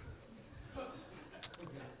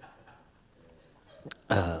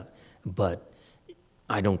 But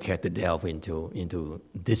I don't care to delve into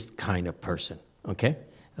this kind of person. Okay,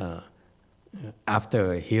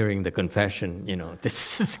 after hearing the confession, you know,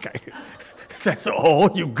 this is kind of, that's all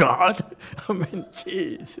you got. I mean,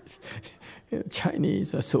 Jesus,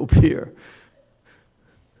 Chinese are so pure.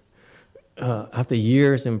 After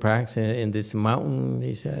years in practice in this mountain,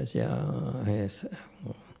 he says, he's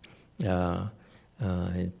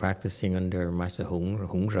practicing under Master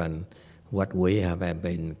Hung Ren. What way have I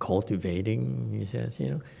been cultivating? He says, you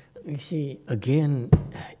know. You see, again,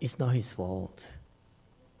 it's not his fault.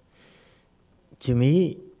 To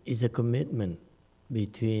me, it's a commitment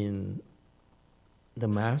between the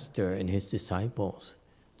master and his disciples.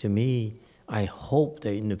 To me, I hope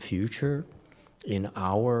that in the future, in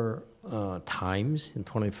our times, in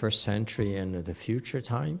 21st century and the future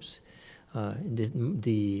times,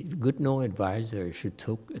 the good no advisor should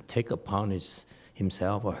take upon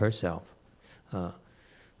himself or herself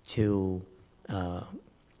to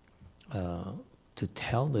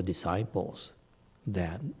tell the disciples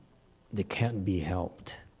that they can't be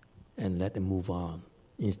helped and let them move on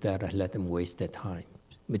instead of let them waste their time.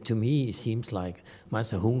 But to me, it seems like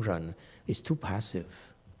Master Hung Ren is too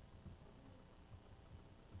passive.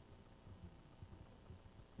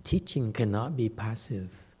 Teaching cannot be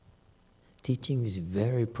passive. Teaching is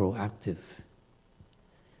very proactive.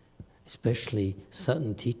 Especially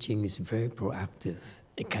sudden teaching is very proactive.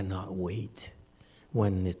 It cannot wait.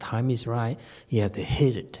 When the time is right, you have to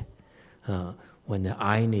hit it. When the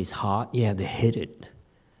iron is hot, you have to hit it.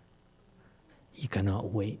 You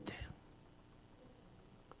cannot wait.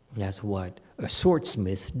 That's what a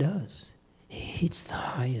swordsmith does. He hits the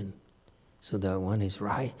iron so that when it's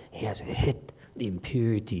right, he has to hit the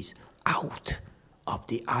impurities out of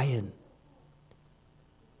the iron.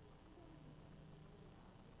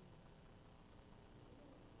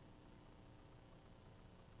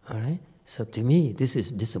 All right? So to me, this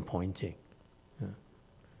is disappointing.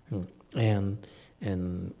 And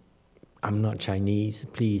I'm not Chinese.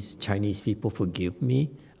 Please, Chinese people, forgive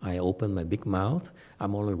me. I open my big mouth.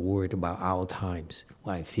 I'm only worried about our times.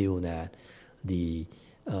 I feel that the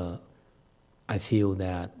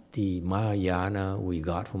Mahayana we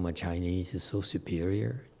got from a Chinese is so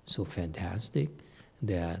superior, so fantastic,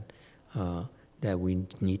 that we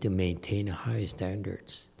need to maintain higher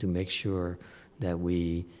standards to make sure that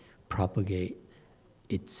we propagate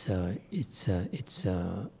its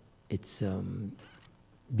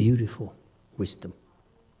beautiful wisdom.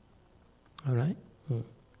 All right?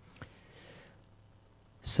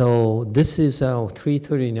 So this is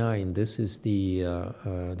 339. This is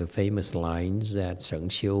the famous lines that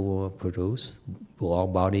ShenXiu produced. All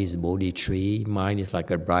body is Bodhi tree. Mind is like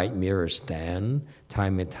a bright mirror stand.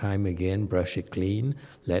 Time and time again, brush it clean.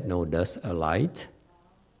 Let no dust alight.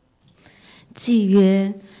 偈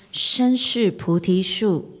曰：身是菩提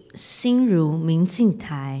树，心如明镜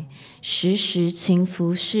台，时时勤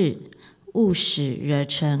拂拭，勿使惹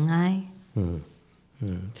尘埃。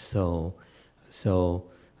So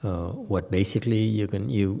what basically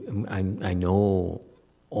I know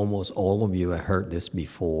almost all of you have heard this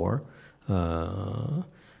before, and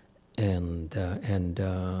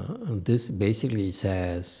this basically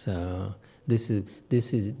says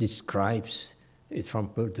describes it from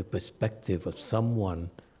the perspective of someone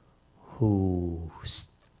who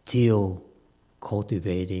still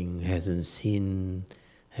cultivating, hasn't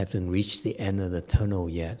reached the end of the tunnel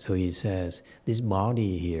yet. So he says this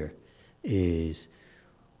body here is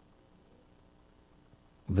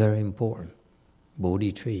very important.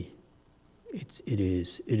 Bodhi tree. It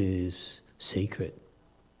is sacred.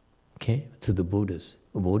 Okay, to the Buddhas,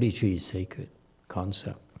 a Bodhi tree is sacred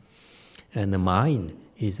concept, and the mind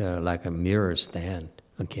is like a mirror stand.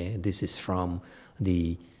 Okay, this is from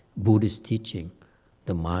the Buddhist teaching.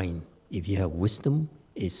 The mind, if you have wisdom,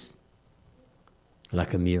 is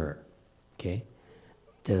like a mirror. Okay,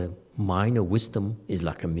 the mind of wisdom is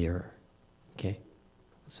like a mirror. Okay,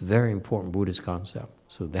 it's a very important Buddhist concept.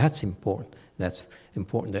 So that's important. That's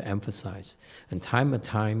important to emphasize. And time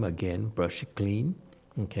again, brush it clean.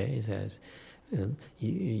 Okay, it says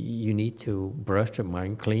you need to brush the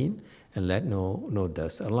mind clean and let no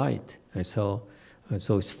dust alight. And so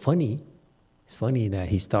it's funny. It's funny that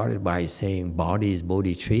he started by saying body is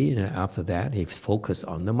Bodhi tree, and after that he focused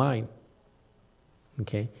on the mind.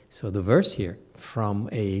 Okay, so the verse here, from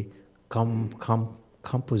a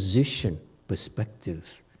composition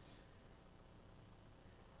perspective,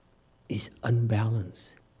 is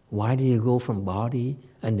unbalanced. Why do you go from body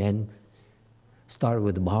and then start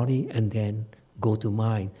with the body and then go to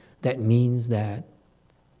mind? That means that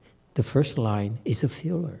the first line is a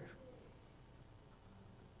filler.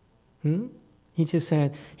 He just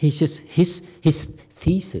said, his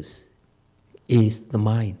thesis is the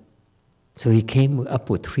mind. So he came up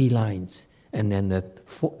with 3 lines, and then the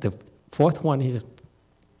fourth one is,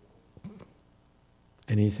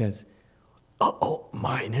 and he says,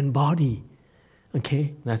 mind and body.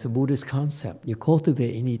 Okay, that's a Buddhist concept. You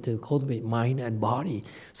need to cultivate mind and body.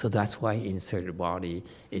 So that's why inserted body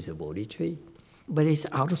is a Bodhi tree. But it's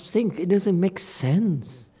out of sync. It doesn't make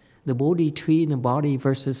sense. The Bodhi tree and the body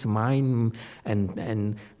versus mind,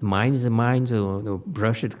 and mind is the mind, so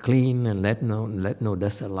brush it clean and let no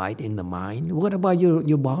dust alight in the mind. What about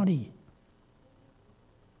your body?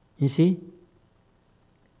 You see?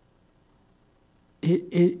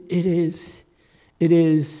 It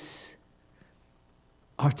is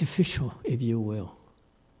artificial, if you will.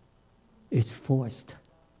 It's forced.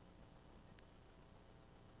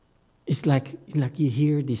 It's like you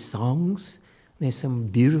hear these songs, there's some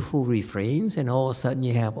beautiful refrains, and all of a sudden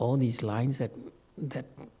you have all these lines that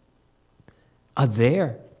are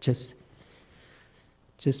there just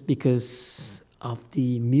because of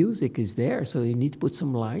the music is there, so you need to put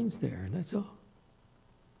some lines there, that's all.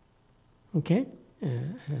 Okay?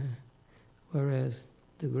 Whereas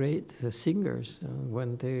the singers,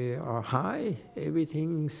 when they are high,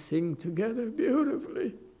 everything sing together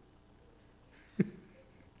beautifully.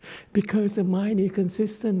 Because the mind is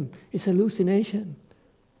consistent. It's hallucination.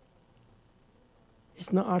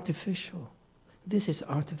 It's not artificial. This is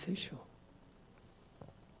artificial.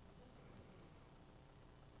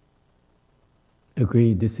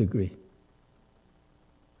 Agree, disagree?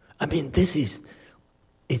 I mean,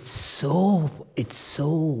 it's so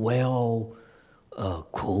well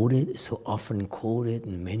quoted, so often quoted,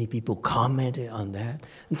 and many people commented on that.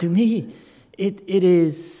 And to me, it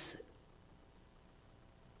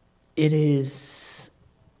is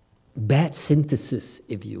bad synthesis,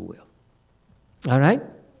 if you will. All right?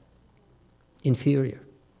 Inferior.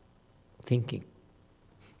 thinking.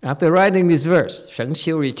 After writing this verse,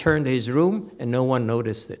 ShenXiu returned to his room and no one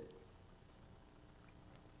noticed it.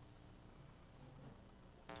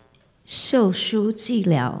 秀书既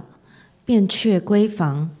了，便却闺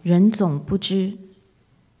房，人总不知。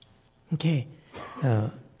 Okay,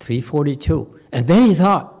 342. And then he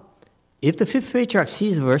thought, if the 5th Patriarch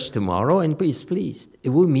sees the verse tomorrow and is pleased, it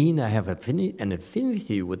will mean I have an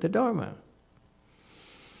affinity with the Dharma.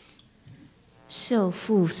 秀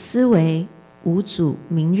复思维，吾祖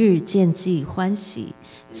明日见计欢喜，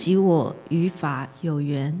即我与法有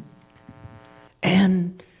缘。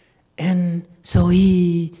 And so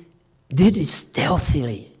he did it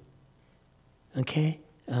stealthily. Okay,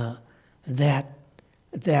 that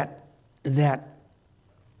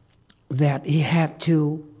he had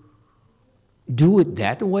to do it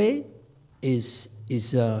that way is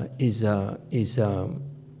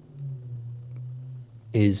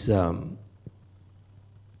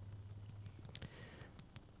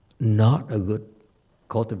not a good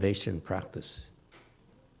cultivation practice.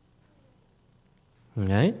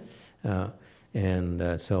 Okay,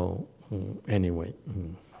 so anyway,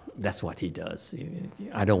 that's what he does.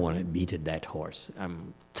 I don't want to beat a dead horse.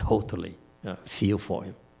 I'm totally feel for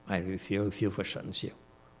him. I really feel for ShenXiu.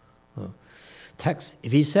 Text.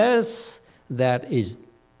 If he says that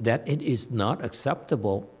it is not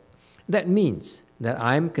acceptable, that means that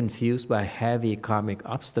I'm confused by heavy karmic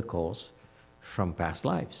obstacles from past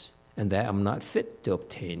lives, and that I'm not fit to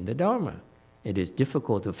obtain the Dharma. It is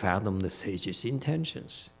difficult to fathom the sage's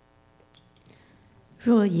intentions.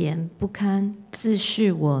 若言不堪，自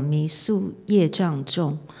是我迷宿业障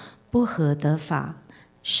重，不合得法，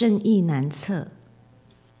甚意难测。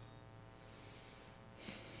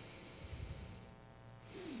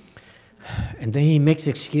 And then he makes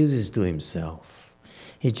excuses to himself.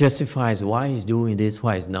 He justifies why he's doing this,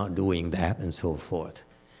 why he's not doing that, and so forth.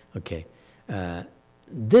 Okay,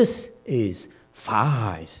 this is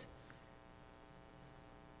Fahai's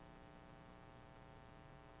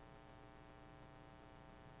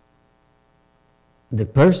the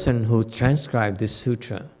person who transcribed this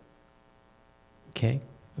sutra. Okay,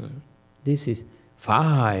 this is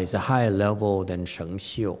Fahai is a higher level than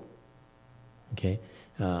ShenXiu. Okay.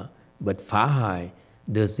 But Fahai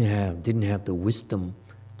didn't have the wisdom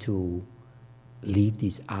to leave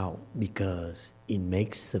this out because it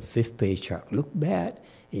makes the 5th Patriarch look bad.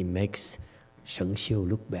 It makes ShenXiu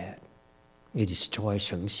look bad. It destroys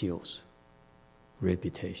ShenXiu's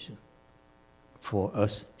reputation for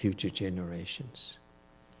us future generations.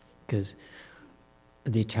 Because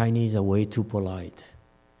the Chinese are way too polite,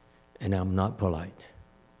 and I'm not polite.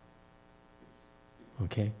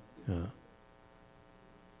 Okay?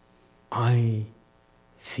 I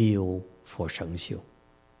feel for ShenXiu.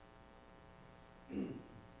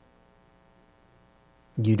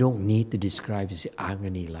 You don't need to describe his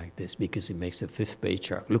agony like this because it makes the 5th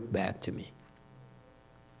Patriarch look bad to me.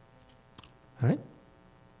 All right?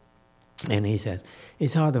 And he says,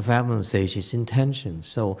 it's hard to fathom sage's intentions.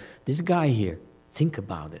 So this guy here, think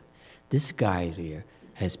about it. This guy here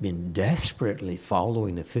has been desperately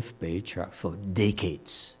following the 5th Patriarch for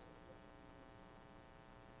decades.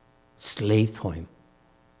 Slave to him.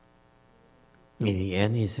 In the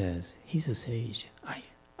end, he says, he's a sage. I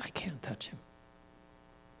can't touch him.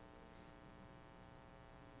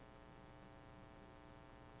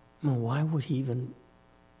 Well, why would he even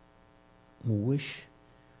wish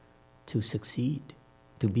to succeed,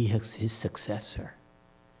 to be his successor?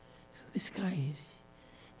 So this guy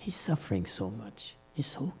he's suffering so much. He's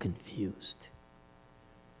so confused.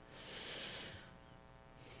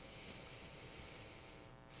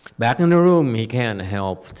 Back in the room, he can't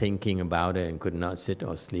help thinking about it and could not sit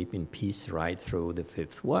or sleep in peace right through the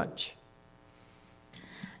 5th watch.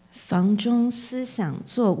 房中思想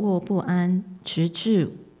坐卧不安，直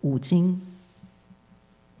至五更。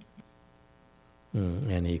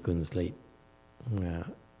 And he couldn't sleep.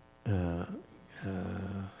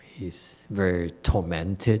 He's very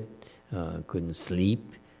tormented, couldn't sleep.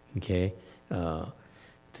 Okay,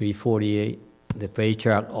 348. The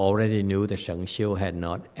Patriarch already knew that ShenXiu had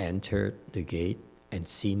not entered the gate and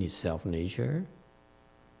seen his self-nature.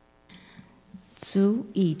 卒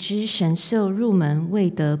已知神秀入门未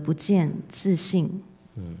得不见自信。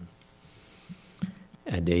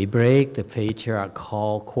 At daybreak, the Patriarch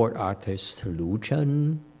called court artist Lu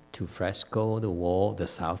Chen to fresco the wall of the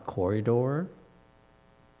south corridor.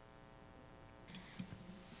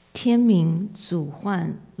 天明，祖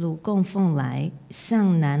唤鲁供奉来，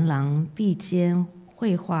向南廊壁间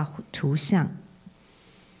绘画图像。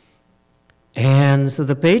 And so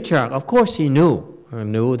the Patriarch, of course, he knew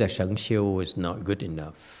that ShenXiu was not good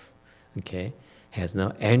enough. Okay, has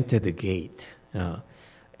now entered the gate.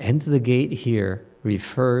 Enter the gate here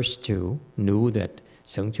refers to knew that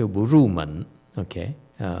ShenXiu Bu Ru Men, okay,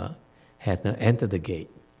 has now entered the gate.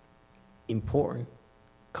 Important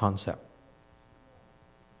concept.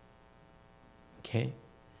 Okay,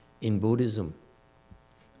 in Buddhism,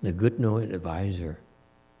 the good knowing advisor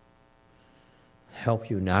help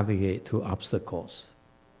you navigate through obstacles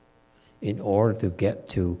in order to get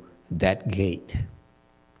to that gate,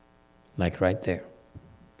 like right there.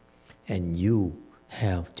 And you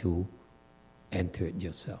have to enter it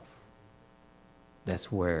yourself. That's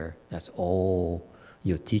all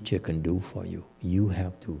your teacher can do for you. You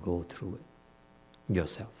have to go through it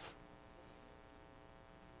yourself.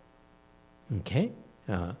 Okay?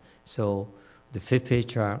 So the 5th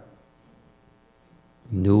Patriarch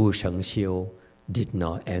knew ShenXiu did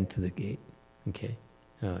not enter the gate. Okay?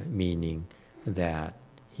 Meaning that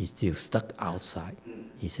he's still stuck outside.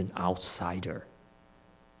 He's an outsider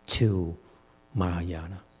to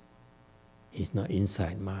Mahayana. He's not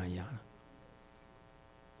inside Mahayana.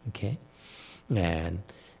 Okay? And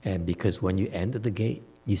because when you enter the gate,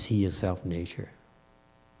 you see your self-nature.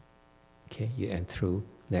 Okay? You enter through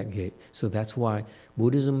that gate. So that's why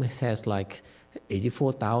Buddhism has like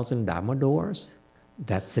 84,000 Dharma doors.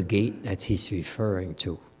 That's the gate that he's referring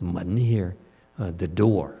to. Man here, the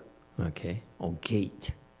door, okay, or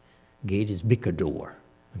gate. Gate is bigger door,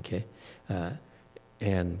 okay?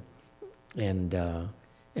 And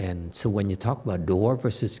so when you talk about door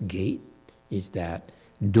versus gate, is that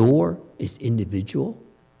door is individual,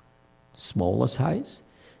 smaller size.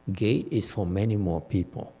 Gate is for many more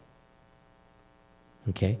people.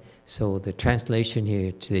 Okay, so the translation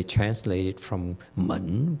here, they translate it from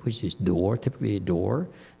man, which is door, typically a door,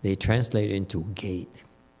 they translate it into gate.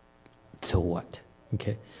 So what?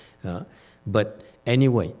 Okay, but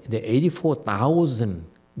anyway, the 84,000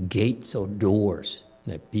 gates or doors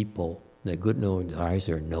that people, the good knowing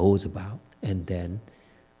advisor knows about, and then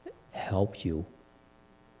help you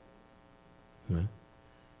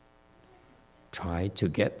try to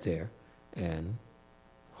get there, and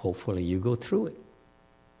hopefully you go through it.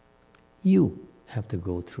 You have to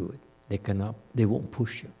go through it. They won't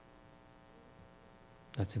push you.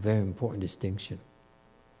 That's a very important distinction.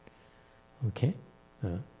 Okay?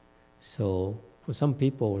 So for some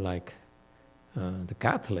people like the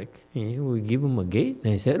Catholic, we give them a gate,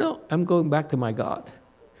 and they say, no, I'm going back to my God.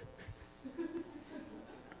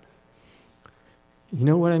 You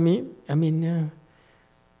know what I mean? I mean,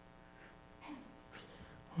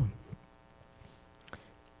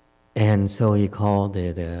 and so he called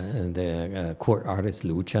the court artist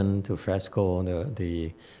Lu Chen to fresco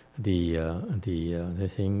the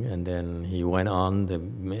thing, and then he went on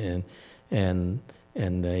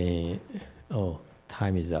and they, oh,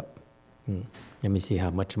 time is up. Let me see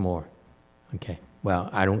how much more. Okay. Well,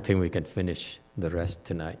 I don't think we can finish the rest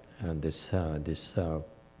tonight.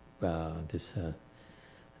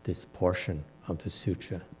 This portion of the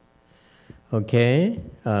sutra. Okay.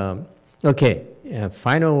 Okay,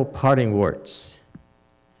 final parting words.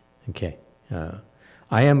 Okay,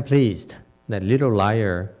 I am pleased that little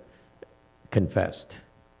liar confessed.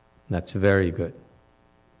 That's very good.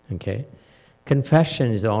 Okay,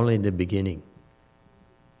 confession is only the beginning,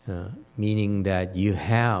 meaning that you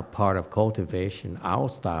have part of cultivation. Our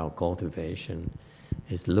style cultivation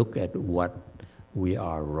is look at what we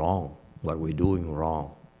are wrong, what we're doing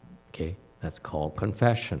wrong. Okay, that's called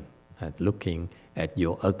confession. At looking at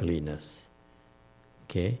your ugliness,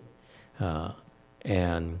 okay?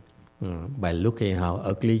 And by looking how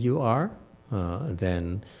ugly you are,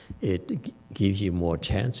 then it gives you more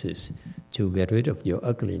chances to get rid of your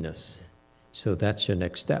ugliness. So that's your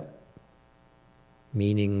next step.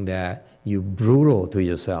 Meaning that you're brutal to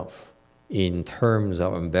yourself in terms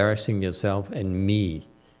of embarrassing yourself and me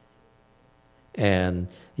and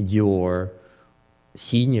your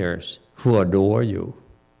seniors who adore you.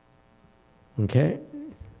 Okay?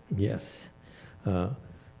 Yes.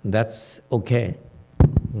 That's okay.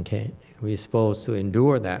 Okay? We're supposed to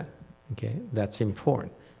endure that. Okay? That's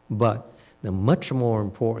important. But the much more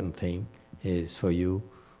important thing is for you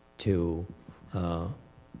to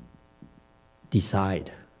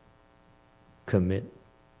decide, commit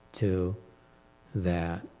to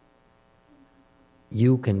that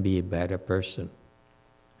you can be a better person.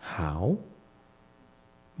 How?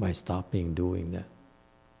 By stopping doing that.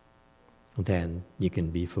 Then you can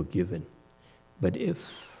be forgiven. But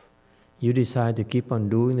if you decide to keep on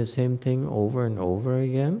doing the same thing over and over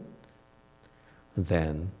again,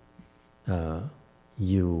 then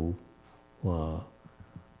you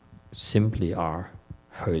simply are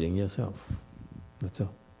hurting yourself. That's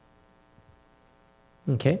all.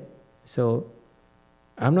 Okay? So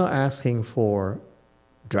I'm not asking for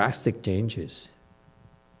drastic changes.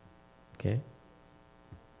 Okay?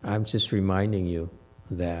 I'm just reminding you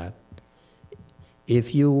that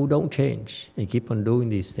if you don't change and keep on doing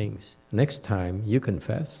these things, next time you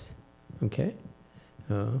confess, okay?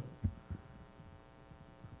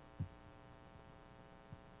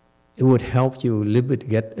 It would help you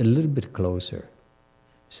get a little bit closer.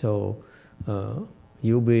 So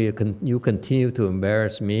you continue to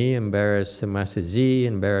embarrass me, embarrass Master Z,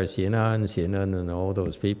 embarrass Xianan, and all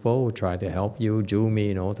those people who try to help you, Jumi,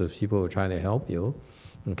 and all those people who try to help you.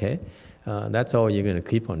 Okay, that's all you're going to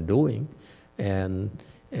keep on doing, and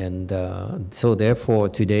so therefore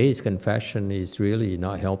today's confession is really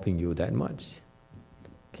not helping you that much.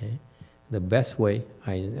 Okay, the best way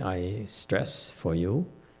I stress for you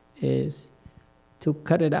is to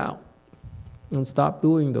cut it out and stop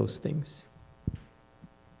doing those things.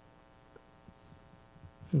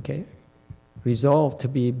 Okay? Resolve to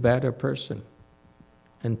be a better person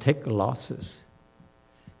and take losses.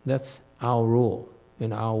 That's our rule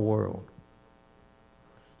in our world.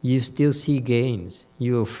 You still see gains.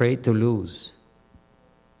 You're afraid to lose.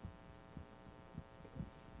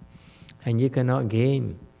 And you cannot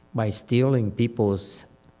gain by stealing people's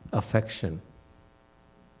affection.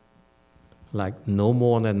 Like no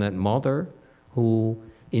more than that mother who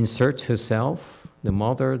inserts herself, the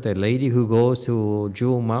mother, the lady who goes to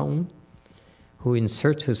Jewel Mountain, who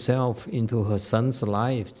inserts herself into her son's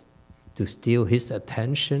life to steal his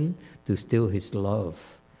attention, to steal his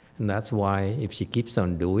love. And that's why if she keeps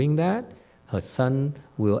on doing that, her son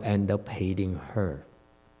will end up hating her.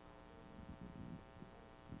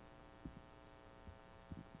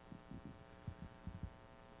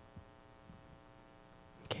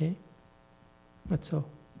 Okay? That's all.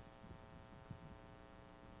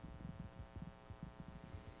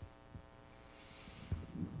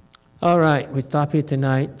 All right, we stop here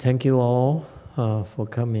tonight. Thank you all for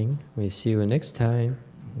coming. We'll see you next time.